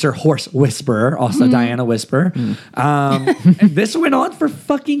 Mr. Horse Whisperer, also Diana Whisperer. And this went on for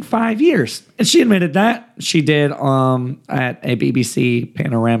fucking 5 years. And she admitted that. She did at a BBC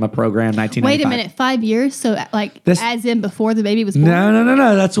Panorama program, 1995. Wait a minute, 5 years? So, like, This- as in before the baby was born?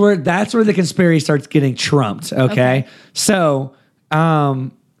 No. That's where the conspiracy starts getting trumped. Okay. So,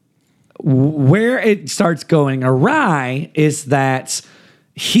 where it starts going awry is that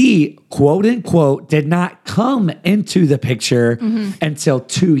he, quote unquote, did not come into the picture until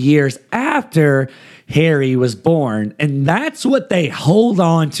 2 years after Harry was born. And that's what they hold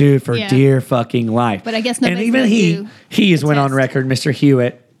on to for Yeah. dear fucking life. But I guess and nobody's even gonna do he's the went on test. record, Mr.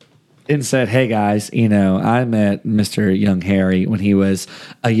 Hewitt, and said, hey guys, I met Mr. Young Harry when he was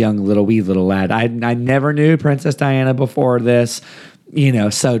a young wee little lad. I never knew Princess Diana before this.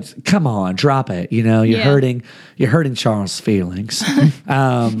 So come on, drop it. You're Yeah. hurting Charles' feelings.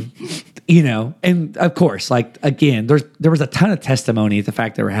 And of course, like again, there was a ton of testimony at the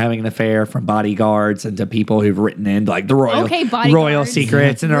fact that we're having an affair from bodyguards and to people who've written in like the royal bodyguards.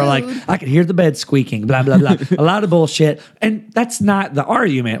 secrets, and they're like, Rude. I could hear the bed squeaking, blah blah blah, a lot of bullshit, and that's not the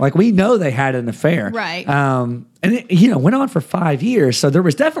argument. Like we know they had an affair, Right. And it, went on for 5 years. So there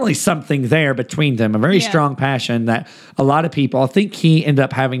was definitely something there between them, a very Yeah. strong passion that a lot of people, I think he ended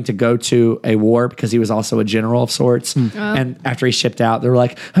up having to go to a war because he was also a general of sorts. And after he shipped out, they were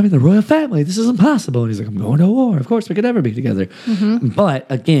like, I'm in the royal family. This is impossible. And he's like, I'm going to war. Of course, we could never be together. But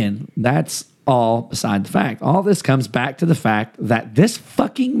again, that's all beside the fact. All this comes back to the fact that this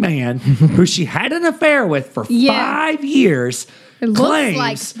fucking man who she had an affair with for Yeah. 5 years It looks claims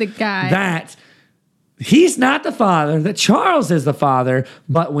like the guy. that he's not the father, that Charles is the father.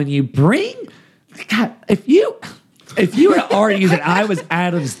 But when you bring, God, if you were to argue that I was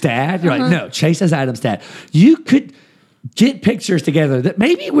Adam's dad, you're like, no, Chase is Adam's dad. You could get pictures together that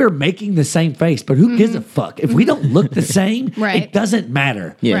maybe we're making the same face, but who gives a fuck? If we don't look the same, Right. it doesn't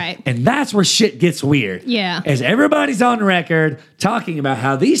matter. Yeah. Right. And that's where shit gets weird. Yeah. As everybody's on record talking about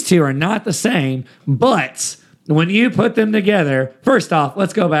how these two are not the same, but when you put them together, first off,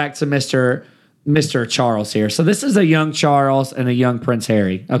 let's go back to Mr. Charles here. So this is a young Charles and a young Prince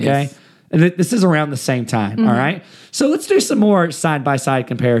Harry, okay? Yes. And this is around the same time, all right? So let's do some more side-by-side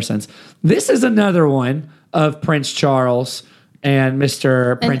comparisons. This is another one of Prince Charles and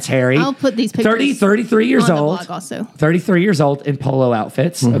Mr. Prince Harry. I'll put these pictures 33 years on the old. blog also. 33 years old in polo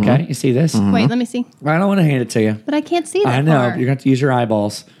outfits, okay? You see this? Wait, let me see. I don't want to hand it to you. But I can't see that I know. far. You're going to have to use your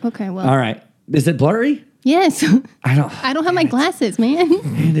eyeballs. Okay, well. All right. Is it blurry? Yes. I don't. I don't have my glasses, man.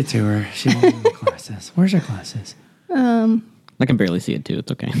 Hand it to her. She won't have glasses. Where's your glasses? I can barely see it too.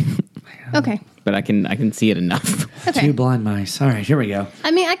 It's okay. Okay. But I can see it enough. Okay. Two blind mice. All right, here we go.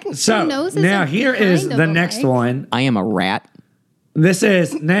 I mean, I can. So my nose is now here is kind of the next alike. one. I am a rat. This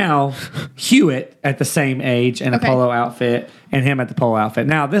is now Hewitt at the same age in a Okay. polo outfit, and him at the polo outfit.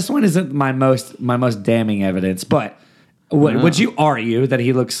 Now this one isn't my most damning evidence, but would you argue that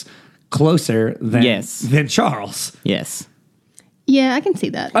he looks closer than Yes. than Charles? Yes. Yeah, I can see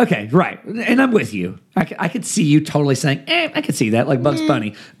that. Okay, right. And I'm with you. I could see you totally saying, I could see that, like Bugs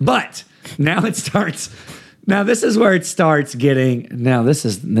Bunny. But now it starts. Now this is where it starts getting. Now this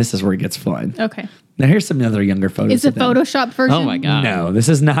is where it gets fun. Okay. Now here's some other younger photos. Is it of them. Photoshop version? Oh my god. No, this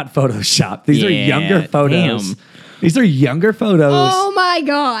is not Photoshop. These are Yeah, younger photos. damn. These are younger photos. Oh my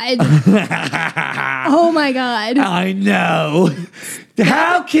god. Oh my god. I know.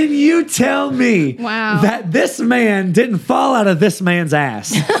 How can you tell me Wow. that this man didn't fall out of this man's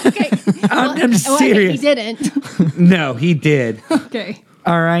ass? Okay. I'm Well, serious. he didn't. No, he did. Okay.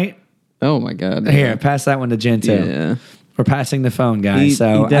 All right. Oh my god. Here, pass that one to Jen too. Yeah. We're passing the phone, guys. He-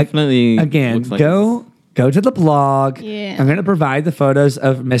 so he definitely again, looks like go to the blog. Yeah. I'm going to provide the photos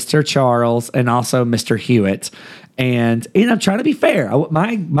of Mr. Charles and also Mr. Hewitt. And I'm trying to be fair.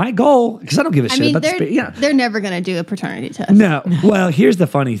 My goal, because I don't give a I shit mean, about the they're never going to do a paternity test. No. Well, here's the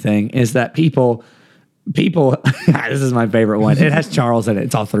funny thing is that people this is my favorite one. It has Charles in it.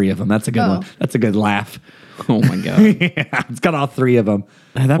 It's all three of them. That's a good one. That's a good laugh. Oh my god. Yeah, it's got all three of them.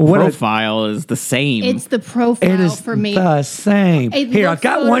 That What a- profile is the same. It's the profile It is for me. the same. It Here, I've looks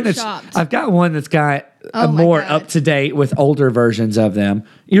got one that's photoshopped. I've got one that's got a Oh my more God. up to date with older versions of them.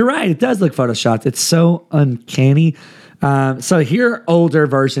 You're right. It does look photoshopped. It's so uncanny. So here are older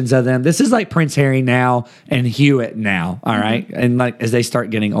versions of them. This is like Prince Harry now and Hewitt now. All right, and like as they start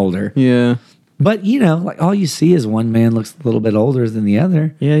getting older. yeah. But like all you see is one man looks a little bit older than the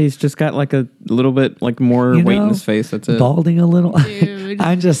other. Yeah, he's just got like a little bit like more You weight in know, his face. That's it. Balding a little. Dude.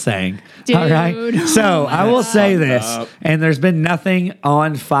 I'm just saying. All right. Dude. So I will say this, up. and there's been nothing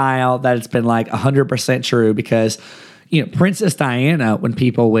on file that it's been like 100% true because, Princess Diana, when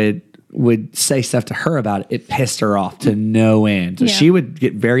people would say stuff to her about it, it pissed her off to no end. So Yeah. she would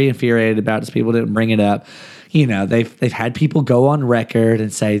get very infuriated about it as people didn't bring it up. They've had people go on record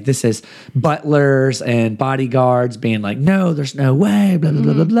and say this is butlers and bodyguards being like, no, there's no way, blah blah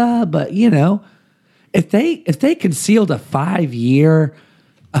blah blah blah. But if they concealed a 5-year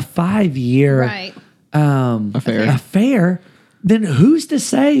Right. affair, then who's to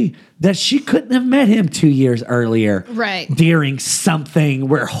say that she couldn't have met him 2 years earlier? Right. During something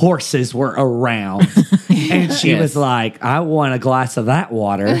where horses were around. And she Yes. was like, I want a glass of that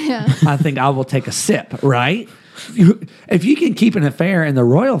water. I think I will take a sip, right? If you can keep an affair in the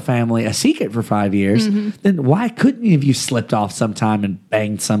royal family a secret for 5 years, then why couldn't you have you slipped off sometime and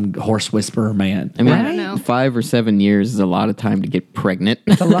banged some horse whisperer man? I mean, I don't know. 5 or 7 years is a lot of time to get pregnant.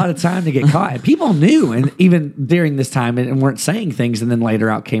 It's a lot of time to get caught. And people knew, and even during this time, and weren't saying things, and then later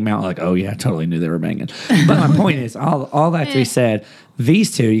out came out like, oh yeah, I totally knew they were banging. But my point is, all that to be said,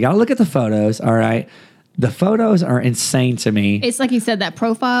 these two, you got to look at the photos, all right? The photos are insane to me. It's like you said, that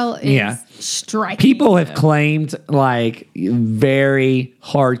profile is striking. People have claimed, like, very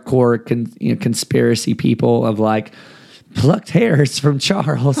hardcore conspiracy people of, like, plucked hairs from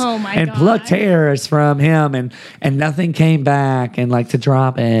Charles Oh my and God. plucked hairs from him and nothing came back and, like, to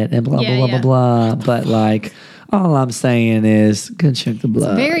drop it and blah, Yeah, blah, blah, yeah. blah, blah. But, like, all I'm saying is go check the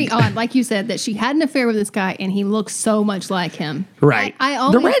blood. Very odd, like you said, that she had an affair with this guy and he looks so much like him. Right. I the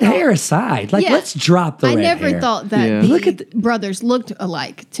always red thought- hair aside, like, Yeah. let's drop the I red never hair. thought that Yeah. the Look at brothers looked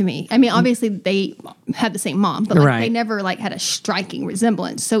alike to me. I mean, obviously they had the same mom, but like, Right. they never like had a striking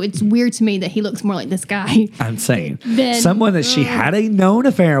resemblance. So it's weird to me that he looks more like this guy. I'm saying Then- someone that she had a known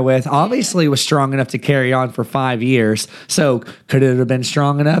affair with obviously was strong enough to carry on for 5 years. So could it have been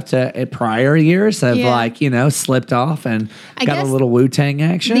strong enough to at prior years have Yeah. like, slipped off and I got a guess little Wu-Tang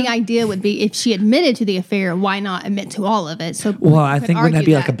action? The idea would be if she admitted to the affair, why not admit to all of it? So Well, I you could think wouldn't that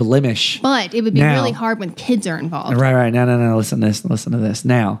argue be like a blemish? But it would be Now- really hard when kids are involved. Right. No. Listen to this.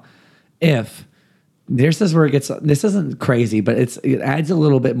 Now, if this is where it gets, this isn't crazy, but it adds a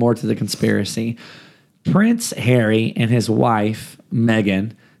little bit more to the conspiracy. Prince Harry and his wife,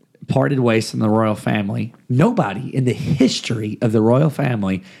 Meghan, parted ways from the royal family. Nobody in the history of the royal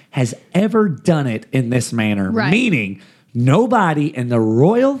family has ever done it in this manner. Right. Meaning, nobody in the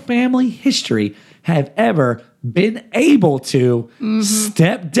royal family history have ever been able to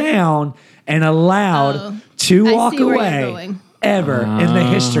step down and allowed to I walk see where you're away going. ever in the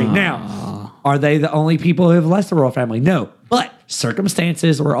history. Now, are they the only people who have left the royal family? No. But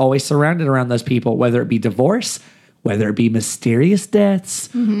circumstances were always surrounded around those people, whether it be divorce, whether it be mysterious deaths,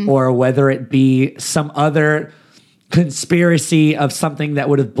 or whether it be some other conspiracy of something that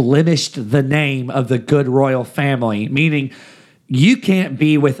would have blemished the name of the good royal family, meaning you can't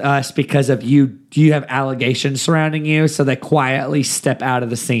be with us because of you have allegations surrounding you, so they quietly step out of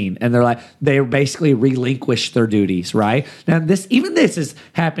the scene and they basically relinquish their duties, right? Now this has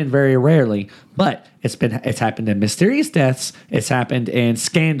happened very rarely, but it's happened in mysterious deaths, it's happened in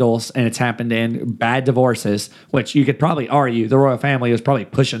scandals, and it's happened in bad divorces, which you could probably argue the royal family was probably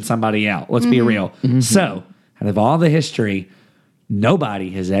pushing somebody out. Let's be real. So, out of all the history,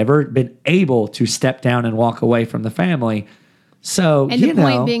 nobody has ever been able to step down and walk away from the family. So, And the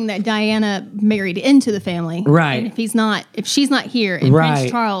point being that Diana married into the family. Right. And if she's not here and Right.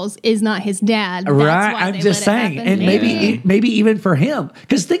 Prince Charles is not his dad, that's right, why I'm they just let it saying, happen. and maybe even for him,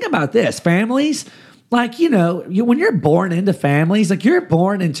 because think about this: families, like when you're born into families, like you're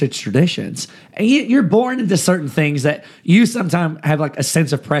born into traditions, and you're born into certain things that you sometimes have like a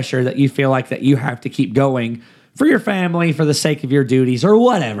sense of pressure that you feel like that you have to keep going for your family, for the sake of your duties or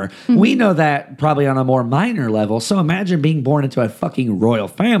whatever. We know that probably on a more minor level. So imagine being born into a fucking royal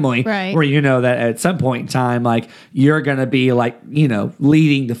family Right. where you know that at some point in time, like you're going to be like,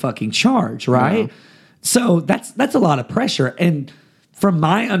 leading the fucking charge, right? So that's a lot of pressure. And from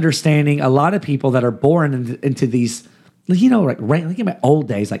my understanding, a lot of people that are born into these, like think about old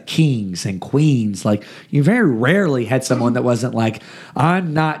days, like kings and queens, like you very rarely had someone that wasn't like,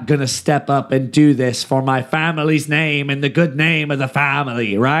 I'm not going to step up and do this for my family's name and the good name of the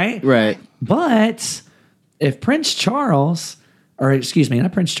family, right? Right. But if Prince Charles, or excuse me,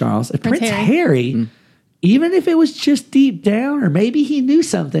 not Prince Charles, if Prince Harry. Harry, even if it was just deep down, or maybe he knew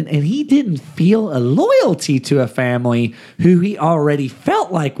something and he didn't feel a loyalty to a family who he already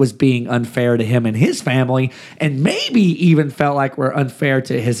felt like was being unfair to him and his family, and maybe even felt like were unfair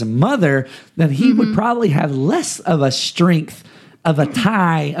to his mother, then he would probably have less of a strength of a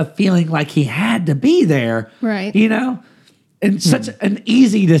tie of feeling like he had to be there. Right. And such an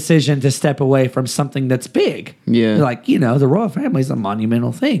easy decision to step away from something that's big. Yeah. Like, the royal family is a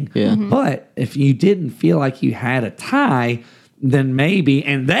monumental thing. Yeah. But if you didn't feel like you had a tie, then maybe,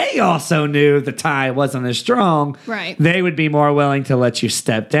 and they also knew the tie wasn't as strong, Right. they would be more willing to let you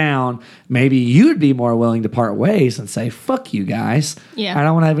step down. Maybe you'd be more willing to part ways and say, fuck you guys. Yeah. I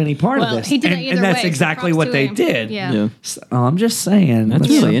don't want to have any part of Well, this. he did it and either that's way, so exactly props what to they him. did. Yeah. Yeah. So, I'm just saying. That's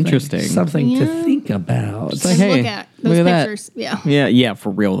really something- interesting. Something to Yeah. think about. It's like, And hey, look at those look at that. pictures. Yeah. Yeah, for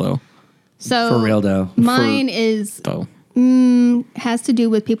real though. So For real, though. Mine is Though. has to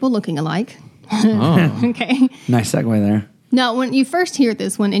do with people looking alike. Oh. Okay. Nice segue there. Now, when you first hear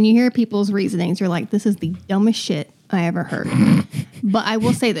this one and you hear people's reasonings, you're like, this is the dumbest shit I ever heard. But I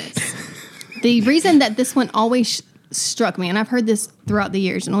will say this. The reason that this one always struck me, and I've heard this throughout the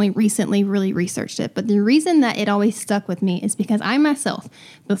years and only recently really researched it, but the reason that it always stuck with me is because I myself,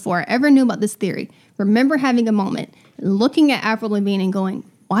 before I ever knew about this theory, remember having a moment looking at Avril Lavigne and going,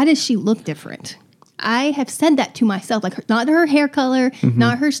 why does she look different? I have said that to myself, like not her hair color,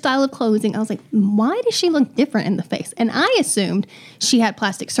 not her style of clothing. I was like, why does she look different in the face? And I assumed she had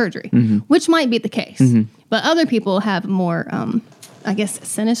plastic surgery, which might be the case. But other people have more, I guess,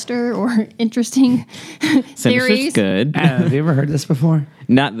 sinister or interesting Sinister's theories. good. Have you ever heard this before?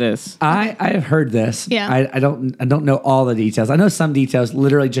 Not this. I have heard this. Yeah. I don't know all the details. I know some details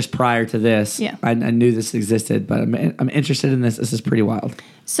literally just prior to this. Yeah. I knew this existed, but I'm interested in this. This is pretty wild.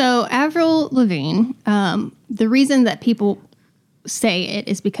 So Avril Lavigne, the reason that people say it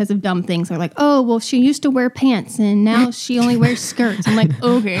is because of dumb things. They're like, oh, well, she used to wear pants and now she only wears skirts. I'm like,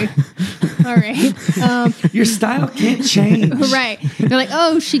 okay, all right. Your style can't change. Right. They're like,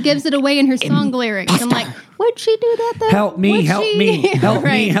 oh, she gives it away in her song lyrics. I'm like, would she do that though? Help me, Would help she? me, help me,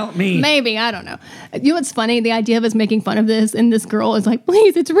 Right. help me. Maybe, I don't know. You know what's funny? The idea of us making fun of this and this girl is like,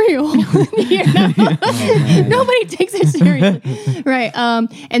 please, it's real. You know? Nobody takes it seriously. Right.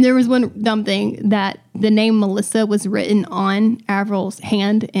 And there was one dumb thing that the name Melissa was written on Avril's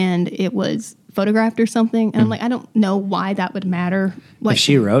hand and it was photographed or something. And I'm like, I don't know why that would matter. Like, If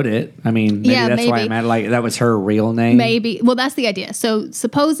she wrote it, I mean, maybe Yeah, that's why maybe. it mattered. Like that was her real name. Maybe. Well, that's the idea. So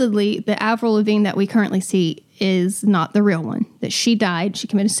supposedly the Avril Lavigne that we currently see is not the real one. That she died. She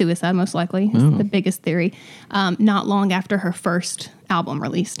committed suicide, most likely. Is the biggest theory. Not long after her first album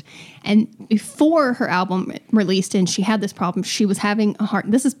released. And before her album released and she had this problem, she was having a heart.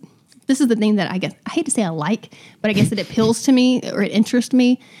 This is the thing that I guess, I hate to say I like, but I guess it appeals to me or it interests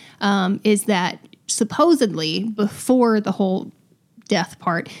me, is that supposedly before the whole death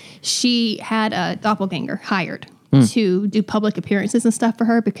part, she had a doppelganger hired to do public appearances and stuff for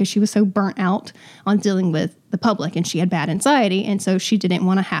her because she was so burnt out on dealing with the public and she had bad anxiety. And so she didn't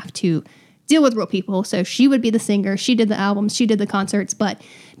want to have to deal with real people. So she would be the singer. She did the albums. She did the concerts. But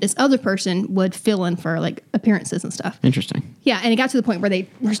this other person would fill in for like appearances and stuff. Interesting. Yeah, and it got to the point where they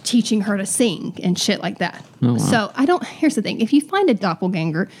were teaching her to sing and shit like that. Oh, wow. So here's the thing. If you find a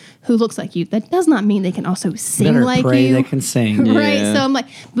doppelganger who looks like you, that does not mean they can also sing Better like pray you. they can sing. Right, Yeah. so I'm like,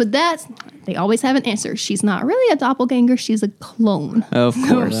 but they always have an answer. She's not really a doppelganger. She's a clone. Of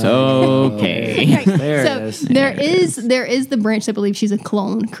course. Okay. Right. There so it is. there is the branch that believes she's a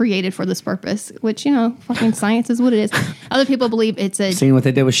clone created for this purpose, which, fucking science is what it is. Other people believe it's a Seeing what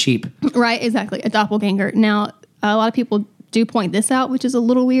they did with sheep. right, exactly, a doppelganger. Now, a lot of people do point this out, which is a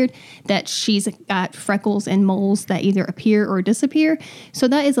little weird, that she's got freckles and moles that either appear or disappear. So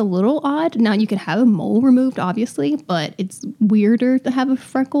that is a little odd. Now, you could have a mole removed, obviously, but it's weirder to have a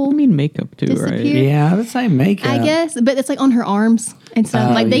freckle I mean, makeup too, disappear. right? Yeah, let's say makeup. I guess, but it's like on her arms and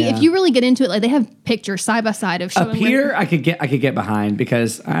stuff. Oh, Like yeah. if you really get into it, like they have pictures side by side of showing Up here, I could get behind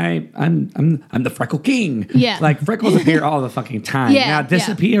because I'm the freckle king. Yeah. like freckles appear all the fucking time. Yeah, now yeah.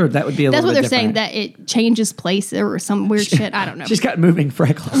 disappear. That would be a That's what little they're bit saying, different. that it changes place or some weird shit. I don't know. She's got moving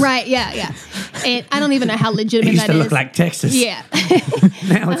freckles. Right? Yeah. And I don't even know how It legitimate used that to is. look like Texas. Yeah.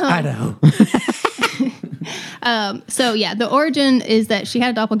 Now it's Idaho. So yeah, the origin is that she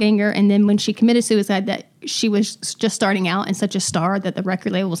had a doppelganger, and then when she committed suicide, that she was just starting out and such a star that the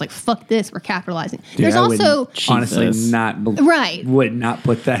record label was like, "Fuck this, we're capitalizing." There's I wouldn't- also honestly Jesus. not Right. would not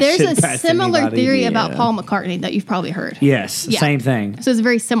put that. there's shit a past similar anybody. theory about yeah. Paul McCartney that you've probably heard. Yes, Yeah. same thing. So it's a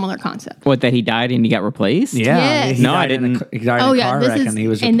very similar concept. What, that he died and he got replaced? Yeah, Yes. he No, I died in a didn't. ca- He died Oh in a yeah, car this wreck is, and he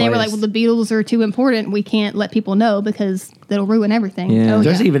was and they were like, "Well, replaced. the Beatles are too important. We can't let people know because that'll ruin everything." Yeah. Oh,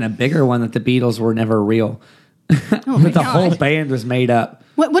 There's yeah. even a bigger one that the Beatles were never real. Oh my The whole God. band was made up.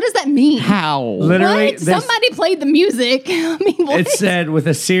 What does that mean? How? Literally, What? Somebody played the music. I mean, what? It said with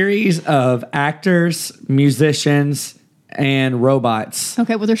a series of actors, musicians, and robots.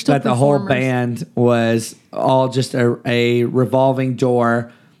 Okay, well, they're still that the whole performers. band was all just a revolving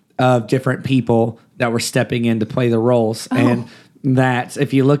door of different people that were stepping in to play the roles, Oh. and that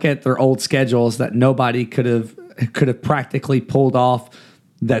if you look at their old schedules, that nobody could have practically pulled off.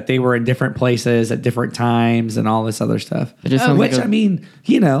 That they were in different places at different times and all this other stuff. It just sounds Which, like a- I mean,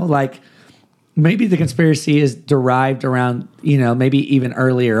 like maybe the conspiracy is derived around, maybe even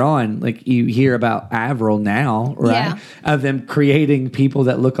earlier on. Like you hear about Avril now, right? Yeah. Of them creating people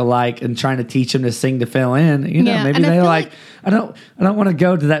that look alike and trying to teach them to sing to fill in. Yeah, Maybe and I they're feel like, like- I don't want to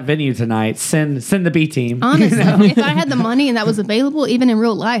go to that venue tonight. Send the B team. Honestly, if I had the money and that was available, even in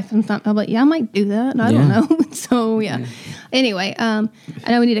real life, I'm like, yeah, I might do that. I don't Yeah. know. So yeah. Anyway, I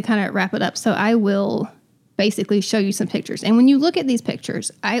know we need to kind of wrap it up. So I will basically show you some pictures. And when you look at these pictures,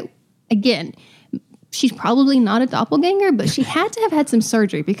 she's probably not a doppelganger, but she had to have had some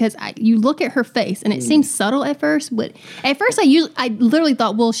surgery because you look at her face and it seems subtle at first. But at first, I literally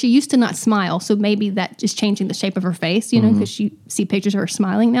thought, well, she used to not smile, so maybe that is changing the shape of her face, you know, because you see pictures of her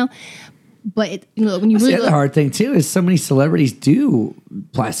smiling now. But when you really the other hard thing too is so many celebrities do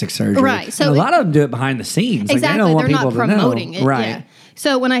plastic surgery, right? So and a lot of them do it behind the scenes. Exactly, like, they don't want they're people not promoting to know. it, right? Yeah.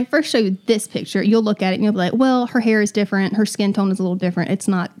 So when I first show you this picture, you'll look at it and you'll be like, well, her hair is different, her skin tone is a little different. It's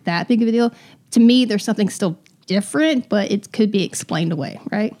not that big of a deal. To me, there's something still different, but it could be explained away,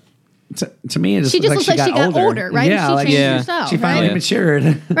 right? To me, it just She just looks looks like she got older, right? Yeah, She like, changed yeah. her style, she finally right?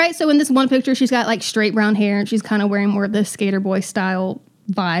 matured. Right. So in this one picture, she's got like straight brown hair and she's kind of wearing more of the skater boy style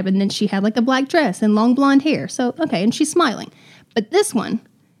vibe. And then she had like a black dress and long blonde hair. So, okay. And she's smiling. But this one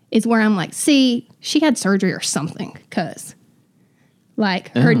is where I'm like, see, she had surgery or something because like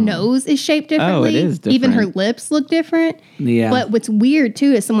her nose is shaped differently. it is Even her different. lips look different. Yeah. But what's weird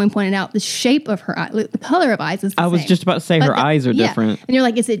too, is someone pointed out the shape of her eye, the color of eyes is the I was same. just about to say But her eyes are yeah. different. And you're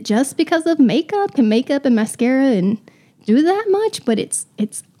like, is it just because of makeup? Can makeup and mascara and do that much? But it's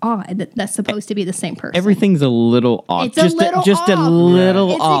odd that that's supposed to be the same person. Everything's a little off. It's a little just a off.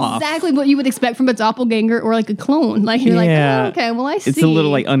 little It's off. exactly what you would expect from a doppelganger or like a clone. Like you're like, oh, okay, well I see. It's a little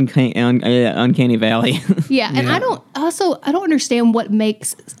like uncanny valley. Yeah, and I don't understand what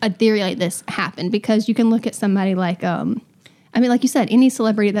makes a theory like this happen because you can look at somebody like like you said, any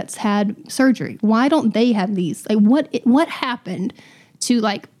celebrity that's had surgery. Why don't they have these? Like what happened to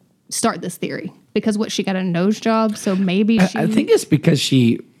like start this theory? Because she got a nose job, so maybe she I think it's because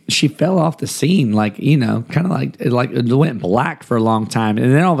she fell off the scene, like, you know, kind of like it went black for a long time,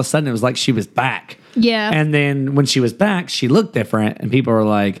 and then all of a sudden it was like she was back. Yeah. And then when she was back, she looked different, and people were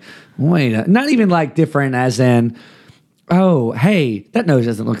like, "Wait, not even like different as in, oh, hey, that nose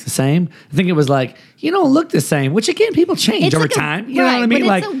doesn't look the same." I think it was like, you don't look the same, which again, people change It's over like a- time. You know what I right, mean? but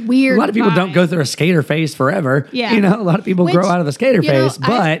Like it's a weird lot of people don't vibe. go through a skater phase forever. Yeah. You know, a lot of people grow Which, out of the skater you know, phase,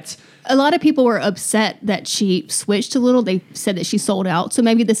 but a lot of people were upset that she switched a little. They said that she sold out. So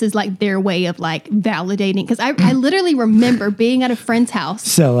maybe this is like their way of like validating. Because I literally remember being at a friend's house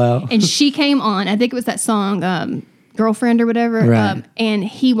so and she came on. I think it was that song, Girlfriend or whatever. Right. And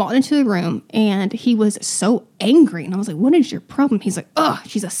he walked into the room and he was so angry. And I was like, what is your problem? He's like, oh,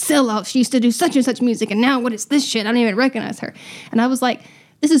 she's a sellout. She used to do such and such music. And now what is this shit? I don't even recognize her. And I was like,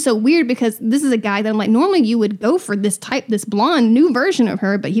 this is so weird because this is a guy that I'm like, normally you would go for this blonde new version of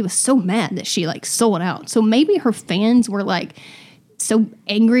her, but he was so mad that she like sold out. So maybe her fans were like so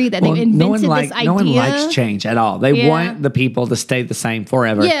angry that they invented this idea. No one likes change at all. They want the people to stay the same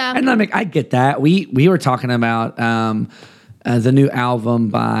forever. Yeah. And I get that. We were talking about the new album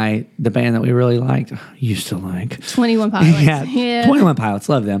by the band that we really liked. Used to like 21 Pilots. yeah, 21 Pilots.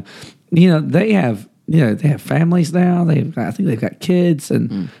 Love them. You know, they have families now. I think they've got kids,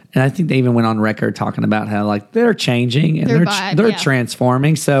 and I think they even went on record talking about how like they're changing and Their vibe, they're yeah.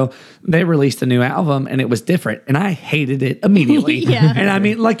 transforming. So they released a new album, and it was different, and I hated it immediately. Yeah. And I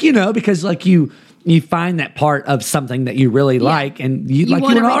mean, like, you know, because like you find that part of something that you really like, and you like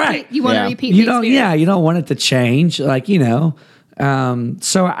want you to all repeat, right. you want to Yeah. repeat. You the don't, experience. you don't want it to change, like, you know.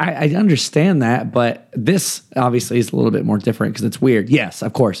 So I understand that, but this obviously is a little bit more different because it's weird. Yes,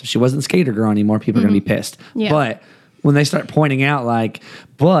 of course, if she wasn't Skater Girl anymore, people are going to be pissed. Yeah. But when they start pointing out, like,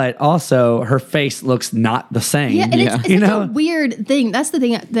 but also her face looks not the same. Yeah, and it's you such know? a weird thing. That's the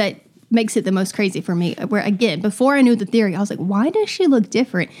thing that makes it the most crazy for me. Where again, before I knew the theory, I was like, why does she look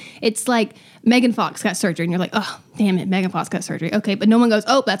different? It's like Megan Fox got surgery, and you're like, oh, damn it, Megan Fox got surgery. Okay, but no one goes,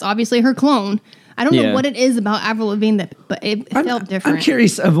 oh, that's obviously her clone. I don't know Yeah. what it is about Avril Lavigne but it felt different. I'm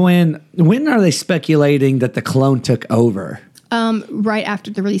curious of when are they speculating that the clone took over? Right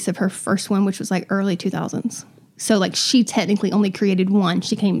after the release of her first one, which was like early 2000s. So like she technically only created one.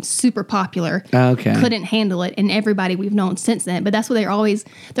 She became super popular. Okay. Couldn't handle it, and everybody we've known since then. But that's what they're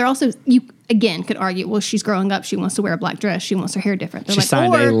also, you again could argue, well, she's growing up. She wants to wear a black dress. She wants her hair different. They're She like,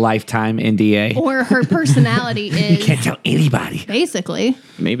 signed a lifetime NDA. or her personality is Can't tell anybody. basically.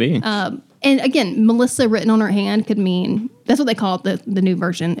 Maybe. And again, Melissa written on her hand could mean, that's what they call it, the new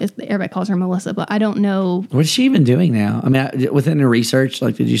version. Everybody calls her Melissa, but I don't know. What is she even doing now? I mean, within the research,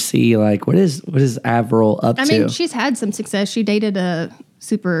 like, did you see like what is Avril up to? I mean, she's had some success. She dated a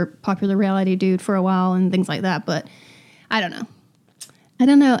super popular reality dude for a while and things like that, but I don't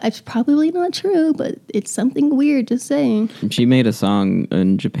know. It's probably not true, but it's something weird, just saying. She made a song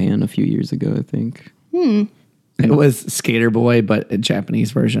in Japan a few years ago, I think. It was Skater Boy, but a Japanese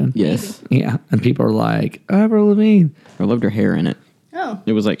version. Yes. Yeah, and people are like, Avril Lavigne. I loved her hair in it. Oh.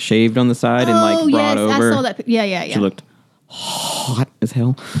 It was like shaved on the side and like brought yes, over. I saw that. Yeah. She looked hot as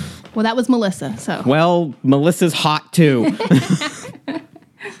hell. Well, that was Melissa, so. Well, Melissa's hot too.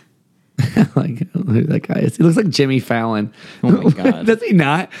 Like, who that guy is. He looks like Jimmy Fallon. Oh my God. Does he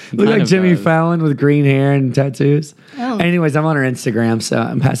not? Look kind like of Jimmy does. Fallon with green hair and tattoos. Oh. Anyways, I'm on her Instagram, so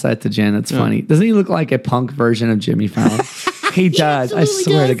I'm pass that to Jen. It's funny. Doesn't he look like a punk version of Jimmy Fallon? He does. I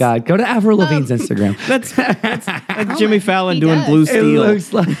absolutely swear to does. God. Go to Avril Lavigne's Instagram. That's Jimmy Fallon he doing does. Blue It Steel.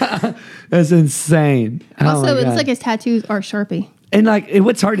 looks like that's insane. Oh Also, my it looks God. like his tattoos are Sharpie. And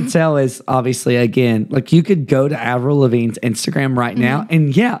what's hard to tell is obviously, again, like you could go to Avril Lavigne's Instagram right now,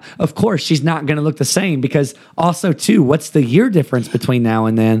 and yeah, of course, she's not going to look the same because also too, what's the year difference between now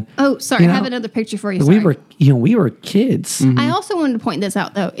and then? Oh, sorry. You I have know, another picture for you. We Sorry. we were kids. I also wanted to point this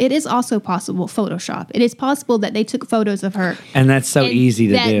out, though. It is also possible Photoshop. It is possible that they took photos of her. And that's so and easy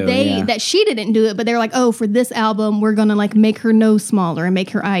to that do. Yeah. That she didn't do it, but they're like, oh, for this album, we're gonna like make her nose smaller and make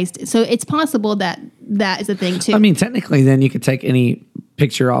her eyes. So it's possible that that is a thing too. I mean, technically, then you could take any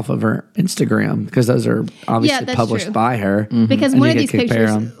picture off of her Instagram because those are obviously that's published true. by her. because And one you of these could compare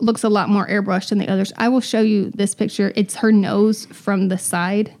pictures 'em. looks a lot more airbrushed than the others. I will show you this picture. It's her nose from the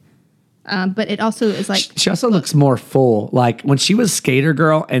side, but it also is like She also looks more full. Like when she was Skater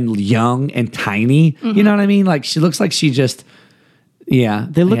Girl and young and tiny, you know what I mean? Like she looks like she just, yeah.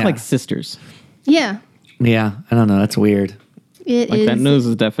 They look yeah. like sisters. yeah, Yeah, I don't know. That's weird. it Like is. that nose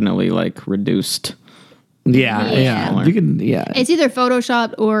is definitely like reduced. Yeah, Yeah. yeah. You can, yeah. It's either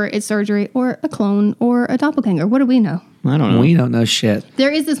photoshopped or it's surgery or a clone or a doppelganger. What do we know? I don't know. We don't know shit. There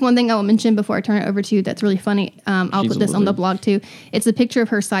is this one thing I will mention before I turn it over to you that's really funny. I'll She's put a this on the lizard. blog too. It's a picture of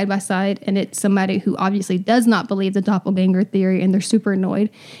her side by side, and it's somebody who obviously does not believe the doppelganger theory, and they're super annoyed.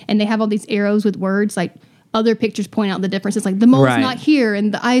 And they have all these arrows with words like other pictures point out the difference. It's like the mole's Right. not here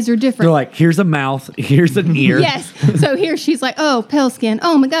and the eyes are different. They're like, here's a mouth, here's an ear. Yes. So here she's like, oh, pale skin.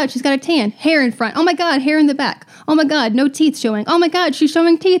 Oh my God, she's got a tan. Hair in front. Oh my God, hair in the back. Oh my God, no teeth showing. Oh my God, she's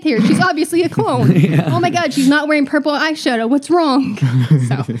showing teeth here. She's obviously a clone. Oh my God, she's not wearing purple eyeshadow. What's wrong?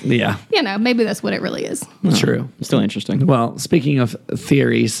 So, Yeah, maybe that's what it really is. true. Still interesting. Well, speaking of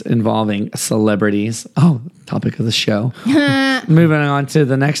theories involving celebrities, topic of the show. Moving on to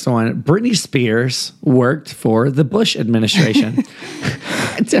the next one. Britney Spears worked for the Bush administration.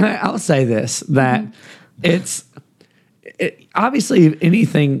 I'll say this, that obviously if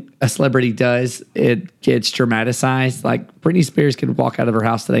anything a celebrity does, it gets dramatized. Like Britney Spears could walk out of her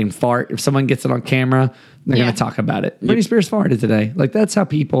house today and fart. If someone gets it on camera, they're Yeah. going to talk about it. Britney Spears farted today. Like that's how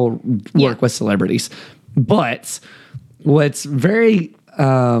people work with celebrities. But what's very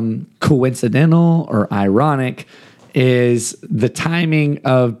coincidental or ironic is the timing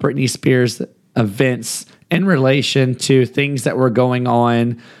of Britney Spears' events in relation to things that were going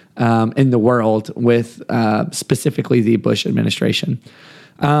on in the world with specifically the Bush administration.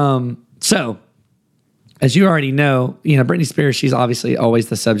 So, as you already know, Britney Spears, she's obviously always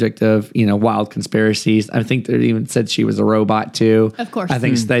the subject of, wild conspiracies. I think they even said she was a robot too. Of course. I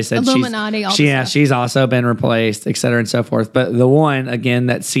think they said Illuminati, all the stuff. she's also been replaced, et cetera, and so forth. But the one, again,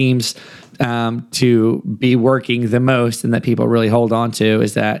 that seems to be working the most and that people really hold on to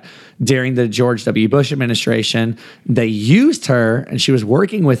is that during the George W. Bush administration, they used her and she was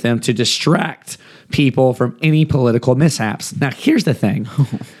working with them to distract people from any political mishaps. Now, here's the thing.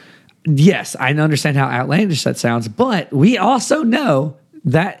 Yes, I understand how outlandish that sounds, but we also know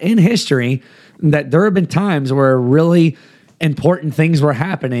that in history that there have been times where really important things were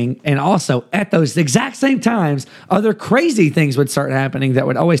happening, and also at those exact same times, other crazy things would start happening that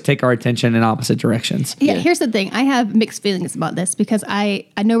would always take our attention in opposite directions. Yeah, here's the thing. I have mixed feelings about this because I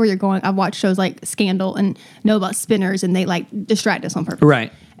know where you're going. I've watched shows like Scandal and know about spinners, and they like distract us on purpose.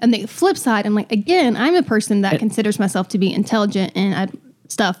 Right. And the flip side, I'm like, again, I'm a person that considers myself to be intelligent and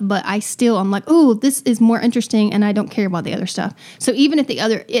stuff, but I'm like, oh, this is more interesting, and I don't care about the other stuff. So even if the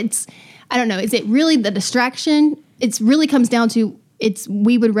other, I don't know, is it really the distraction? It really comes down to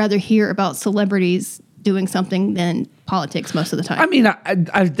we would rather hear about celebrities doing something than politics most of the time. I mean, I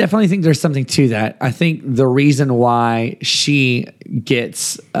definitely think there's something to that. I think the reason why she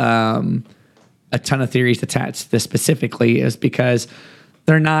gets a ton of theories attached to this specifically is because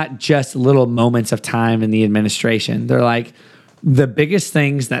they're not just little moments of time in the administration. They're like the biggest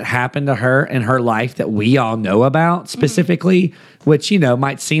things that happened to her in her life that we all know about specifically, which,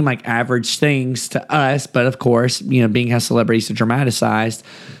 might seem like average things to us. But of course, being how celebrities are dramatized,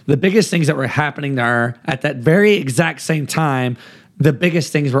 the biggest things that were happening to her at that very exact same time, the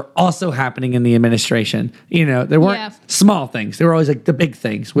biggest things were also happening in the administration. There weren't small things. They were always like the big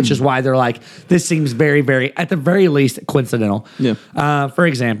things, which is why they're like, this seems very, very, at the very least, coincidental. Yeah. For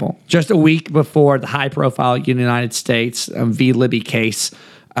example, just a week before the high-profile United States v. Libby case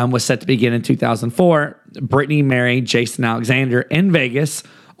was set to begin in 2004, Britney married Jason Alexander in Vegas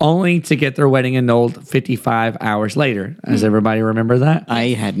only to get their wedding annulled 55 hours later. Does everybody remember that? I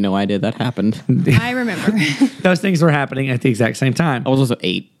had no idea that happened. I remember. Those things were happening at the exact same time. I was also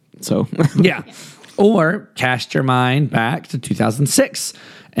 8, so. Yeah. Or cast your mind back to 2006,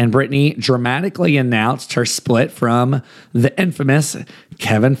 and Britney dramatically announced her split from the infamous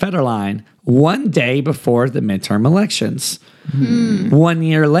Kevin Federline 1 day before the midterm elections. 1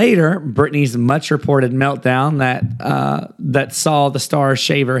 year later, Britney's much reported meltdown that saw the star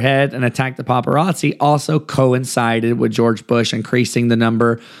shave her head and attack the paparazzi also coincided with George Bush increasing the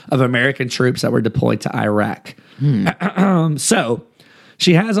number of American troops that were deployed to Iraq. So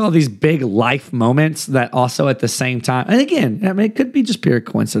she has all these big life moments that also at the same time, and again, I mean, it could be just pure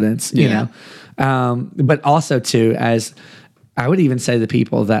coincidence, you know, but also too, as I would even say the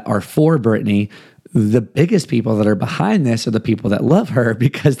people that are for Britney, the biggest people that are behind this are the people that love her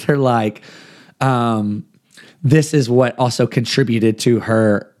because they're like, this is what also contributed to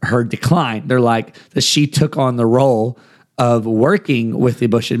her decline. They're like that she took on the role of working with the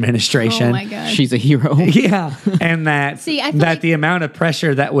Bush administration. Oh my God. She's a hero. Yeah, and that See, I feel that like- the amount of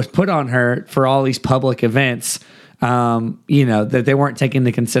pressure that was put on her for all these public events, you know, that they weren't taking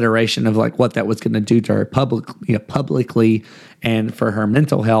into consideration of like what that was going to do to her publicly, and for her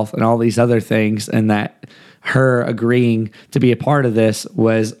mental health and all these other things, and that her agreeing to be a part of this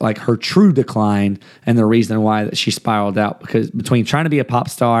was like her true decline and the reason why that she spiraled out, because between trying to be a pop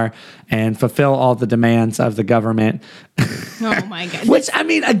star and fulfill all the demands of the government. Oh my God. Which, I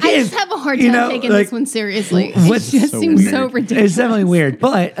mean, again, I just have a hard time you know, taking like, this one seriously. It what's just so seems weird. so ridiculous. It's definitely weird.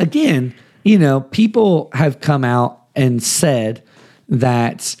 But again, you know, people have come out and said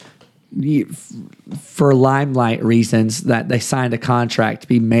that for limelight reasons that they signed a contract to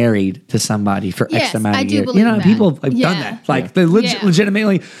be married to somebody for Yes, X amount I of do years. believe You know, that. people have done Yeah. that. Like they Yeah.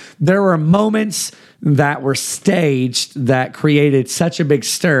 legitimately, there were moments that were staged that created such a big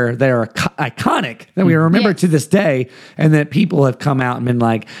stir. They are iconic that we remember Yes. to this day, and that people have come out and been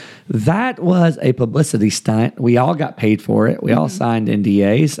like, that was a publicity stunt. We all got paid for it. We all signed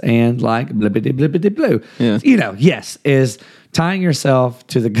NDAs and like blibbity blibbity blue. Yeah. You know, yes, is tying yourself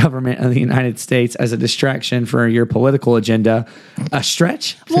to the government of the United States as a distraction for your political agenda a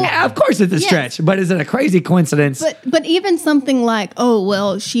stretch? Well, yeah, of course it's a yes. stretch, but is it a crazy coincidence? But even something like, oh,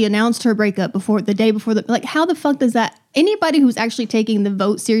 well, she announced her breakup the day before like, how the fuck does that, anybody who's actually taking the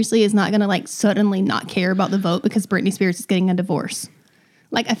vote seriously is not going to like suddenly not care about the vote because Britney Spears is getting a divorce.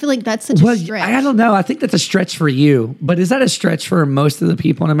 Like, I feel like that's such a stretch. I don't know. I think that's a stretch for you, but is that a stretch for most of the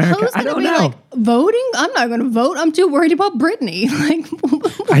people in America? Who's I gonna don't be know. like, voting? I'm not going to vote. I'm too worried about Britney. Like,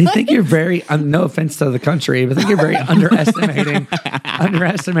 I think you're very, no offense to the country, but I think you're very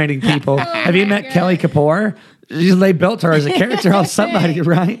underestimating people. Have you met Kelly Kapoor? They built her as a character off somebody,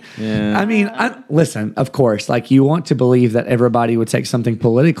 right? Yeah. I mean, listen, of course, like you want to believe that everybody would take something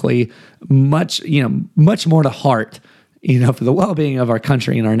politically much more to heart, you know, for the well-being of our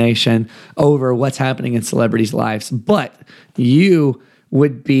country and our nation over what's happening in celebrities' lives. But you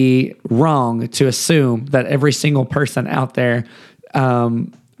would be wrong to assume that every single person out there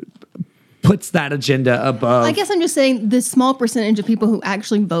puts that agenda above. I guess I'm just saying the small percentage of people who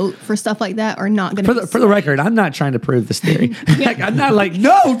actually vote for stuff like that are not going to For the record, I'm not trying to prove this theory. Like, I'm not like,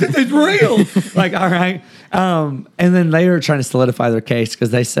 no, this is real. Like, all right. And then they were trying to solidify their case because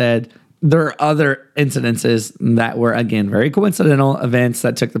they said there are other incidences that were, again, very coincidental events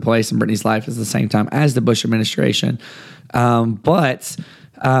that took the place in Britney's life at the same time as the Bush administration. But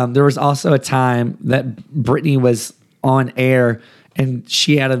there was also a time that Britney was on air and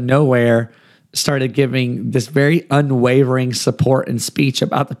she out of nowhere started giving this very unwavering support and speech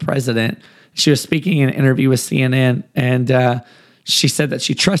about the president. She was speaking in an interview with CNN, and she said that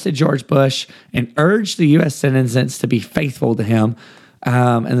she trusted George Bush and urged the U.S. citizens to be faithful to him.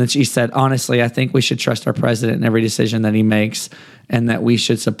 And then she said, honestly, I think we should trust our president in every decision that he makes, and that we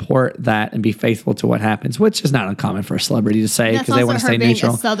should support that and be faithful to what happens, which is not uncommon for a celebrity to say That's because they also want to her stay being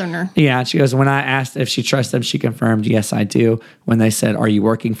neutral. a Southerner. Yeah, she goes, when I asked if she trusts him, she confirmed, yes, I do. When they said, are you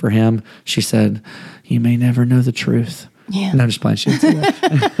working for him? She said, you may never know the truth. Yeah. No, I'm just playing. She didn't say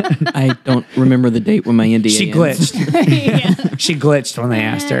that. I don't remember the date when my NDA She ends. glitched. She glitched when they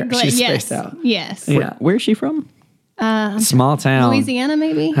asked her. She yes, spaced out. yes. Yeah. Where's she from? Small town. Louisiana,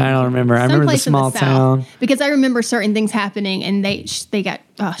 maybe. I don't remember. I remember the Someplace in small South. town. Because I remember certain things happening, and they got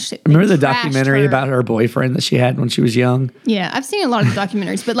shit. they Remember the trashed documentary her. about her boyfriend that she had when she was young? Yeah, I've seen a lot of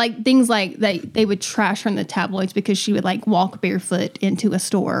documentaries, but like things like they would trash her in the tabloids because she would like walk barefoot into a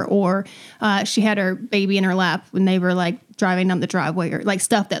store, or she had her baby in her lap when they were like driving down the driveway or like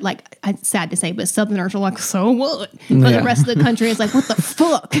stuff that like it's sad to say, but Southerners are like, so what? But the rest of the country is like, what the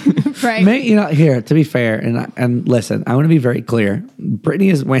fuck, right? Here, to be fair, and listen, I want to be very clear. Brittany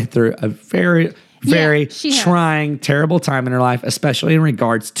has went through a very she has. trying, terrible time in her life, especially in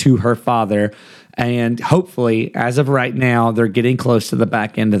regards to her father. And hopefully, as of right now, they're getting close to the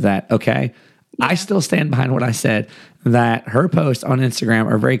back end of that. Okay. Yeah. I still stand behind what I said, that her posts on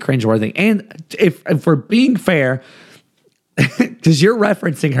Instagram are very cringeworthy. And if we're being fair, because you're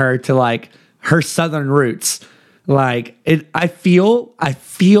referencing her to like her Southern roots, like I feel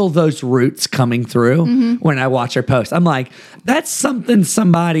those roots coming through when I watch her post. I'm like, that's something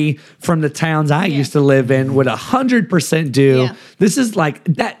somebody from the towns I used to live in would 100% do. Yeah. This is like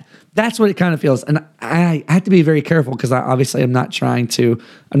that. That's what it kind of feels. And I have to be very careful because I'm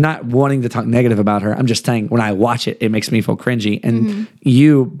not wanting to talk negative about her. I'm just saying when I watch it, it makes me feel cringy. And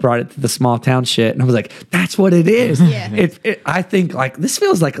you brought it to the small town shit. And I was like, that's what it is. Yeah. I think like this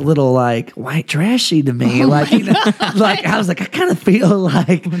feels like a little like white trashy to me. Like I was like, I kind of feel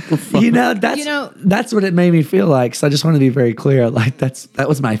like, that's what it made me feel like. So I just want to be very clear. Like that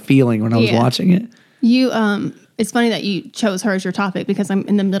was my feeling when I was watching it. It's funny that you chose her as your topic because I'm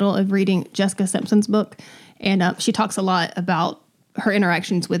in the middle of reading Jessica Simpson's book, and she talks a lot about her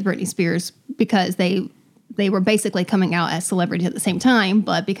interactions with Britney Spears because they were basically coming out as celebrities at the same time,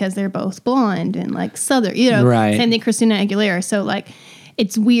 but because they're both blonde and like Southern, right. Same thing Christina Aguilera. So like,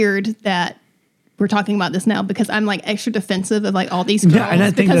 it's weird that we're talking about this now because I'm like extra defensive of like all these girls and I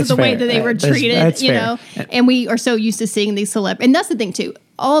think because of the way fair. that they were treated, that's know, and we are so used to seeing these celebrities. And that's the thing too.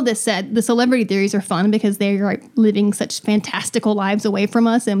 All this said, the celebrity theories are fun because they are like living such fantastical lives away from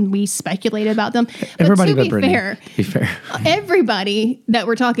us and we speculate about them. Everybody but but Brittany. Be fair. Everybody that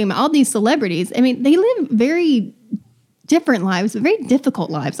we're talking about, all these celebrities, I mean, they live very different lives, very difficult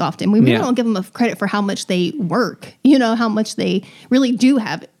lives often. We really don't give them credit for how much they work, how much they really do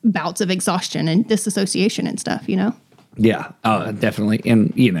have bouts of exhaustion and disassociation and stuff, Yeah, definitely.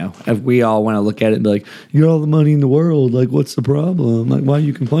 And, if we all want to look at it and be like, you got all the money in the world, like, what's the problem? Like, why are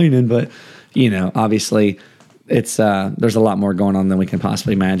you complaining? But, obviously, it's there's a lot more going on than we can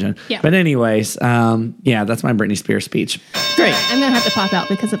possibly imagine. Yeah. But anyways, that's my Britney Spears speech. Great. I'm going to have to pop out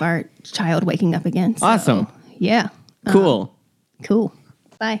because of our child waking up again. So, Awesome. Yeah. Cool. Cool.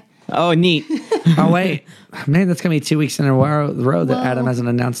 Bye. Oh, neat. Oh, wait. Man, that's going to be 2 weeks in a row that Adam hasn't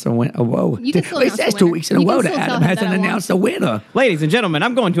announced a winner. Whoa. You can still announce It says a 2 winner. weeks in a You can row that still tell Adam him hasn't that I won. announced a winner. Ladies and gentlemen,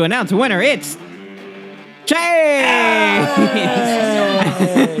 I'm going to announce a winner. It's Chase!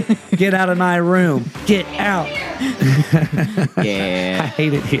 Get out of my room. Get out. I Yeah.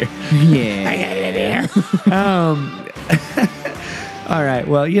 hate it here. Yeah. I hate it here. All right.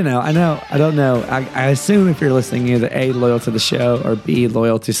 Well, I don't know. I assume if you're listening, you're either A, loyal to the show, or B,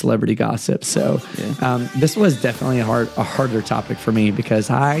 loyal to celebrity gossip. So this was definitely a harder topic for me because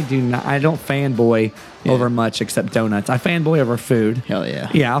I don't fanboy over much except donuts. I fanboy over food. Hell yeah.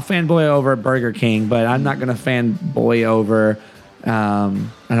 Yeah, I'll fanboy over Burger King, but I'm not going to fanboy over,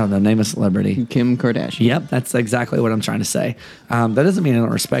 I don't know, name a celebrity. Kim Kardashian. Yep, that's exactly what I'm trying to say. That doesn't mean I don't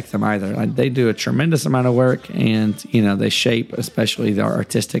respect them either. They do a tremendous amount of work, and they shape especially the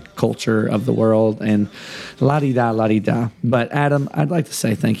artistic culture of the world. And la-di-da. But Adam, I'd like to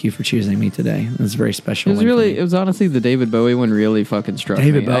say thank you for choosing me today. It was very special. It was honestly the David Bowie one really fucking struck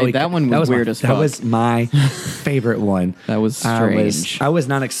David me. Bowie. That one was weird as fuck. That was my favorite one. That was strange. I was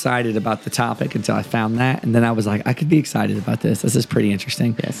not excited about the topic until I found that, and then I was like, I could be excited about this. This is pretty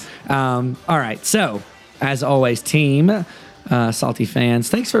interesting. Yes. All right. So, as always, team, Salty fans,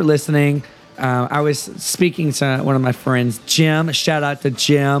 thanks for listening. I was speaking to one of my friends, Jim. Shout out to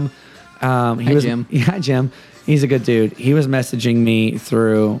Jim. Jim. Yeah, hi, Jim. He's a good dude. He was messaging me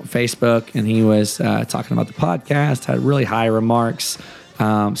through Facebook, and he was talking about the podcast, had really high remarks.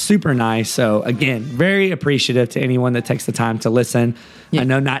 Super nice. So, again, very appreciative to anyone that takes the time to listen. Yeah. I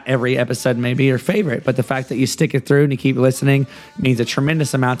know not every episode may be your favorite, but the fact that you stick it through and you keep listening means a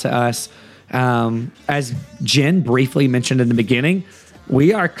tremendous amount to us. As Jen briefly mentioned in the beginning,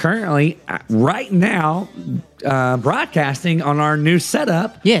 we are currently, right now, broadcasting on our new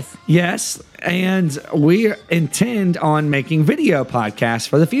setup. Yes. Yes. And we intend on making video podcasts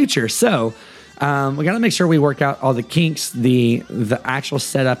for the future. So, we got to make sure we work out all the kinks. The actual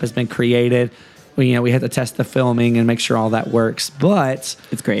setup has been created. we had to test the filming and make sure all that works. But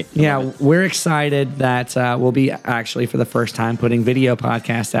It's great. yeah, we're excited that we'll be actually for the first time putting video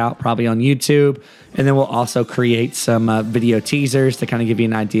podcasts out, probably on YouTube. And then we'll also create some video teasers to kind of give you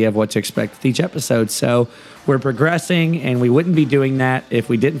an idea of what to expect with each episode. So we're progressing, and we wouldn't be doing that if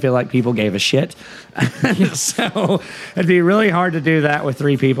we didn't feel like people gave a shit. So it'd be really hard to do that with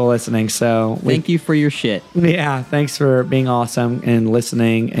 3 people listening. So Thank you for your shit. yeah, thanks for being awesome and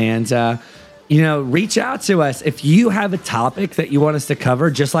listening. And, reach out to us. If you have a topic that you want us to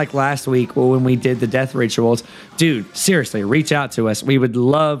cover, just like last week when we did the death rituals, dude, seriously, reach out to us. We would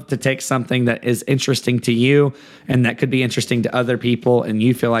love to take something that is interesting to you and that could be interesting to other people and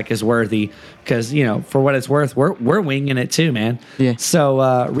you feel like is worthy. Because, for what it's worth, we're winging it too, man. Yeah.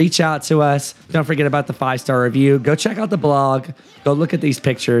 So reach out to us. Don't forget about the 5-star review. Go check out the blog. Go look at these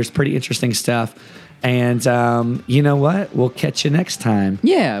pictures. Pretty interesting stuff. And you know what? We'll catch you next time.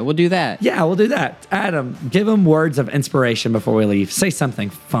 Yeah, we'll do that. Yeah, we'll do that. Adam, give them words of inspiration before we leave. Say something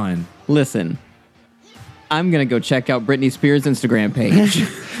fun. Listen, I'm going to go check out Britney Spears' Instagram page.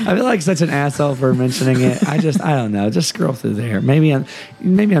 I feel like such an asshole for mentioning it. I don't know. Just scroll through there. Maybe I'm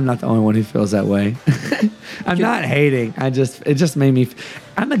not the only one who feels that way. I'm not hating. It just made me.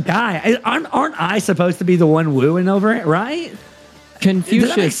 I'm a guy. Aren't I supposed to be the one wooing over it, right? Does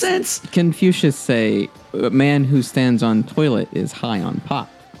that make sense? Confucius say, a man who stands on toilet is high on pop.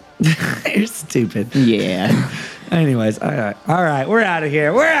 You're stupid. Yeah. Anyways, all right. We're out of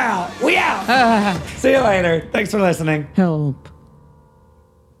here. We're out. We out. See you later. Thanks for listening. Help.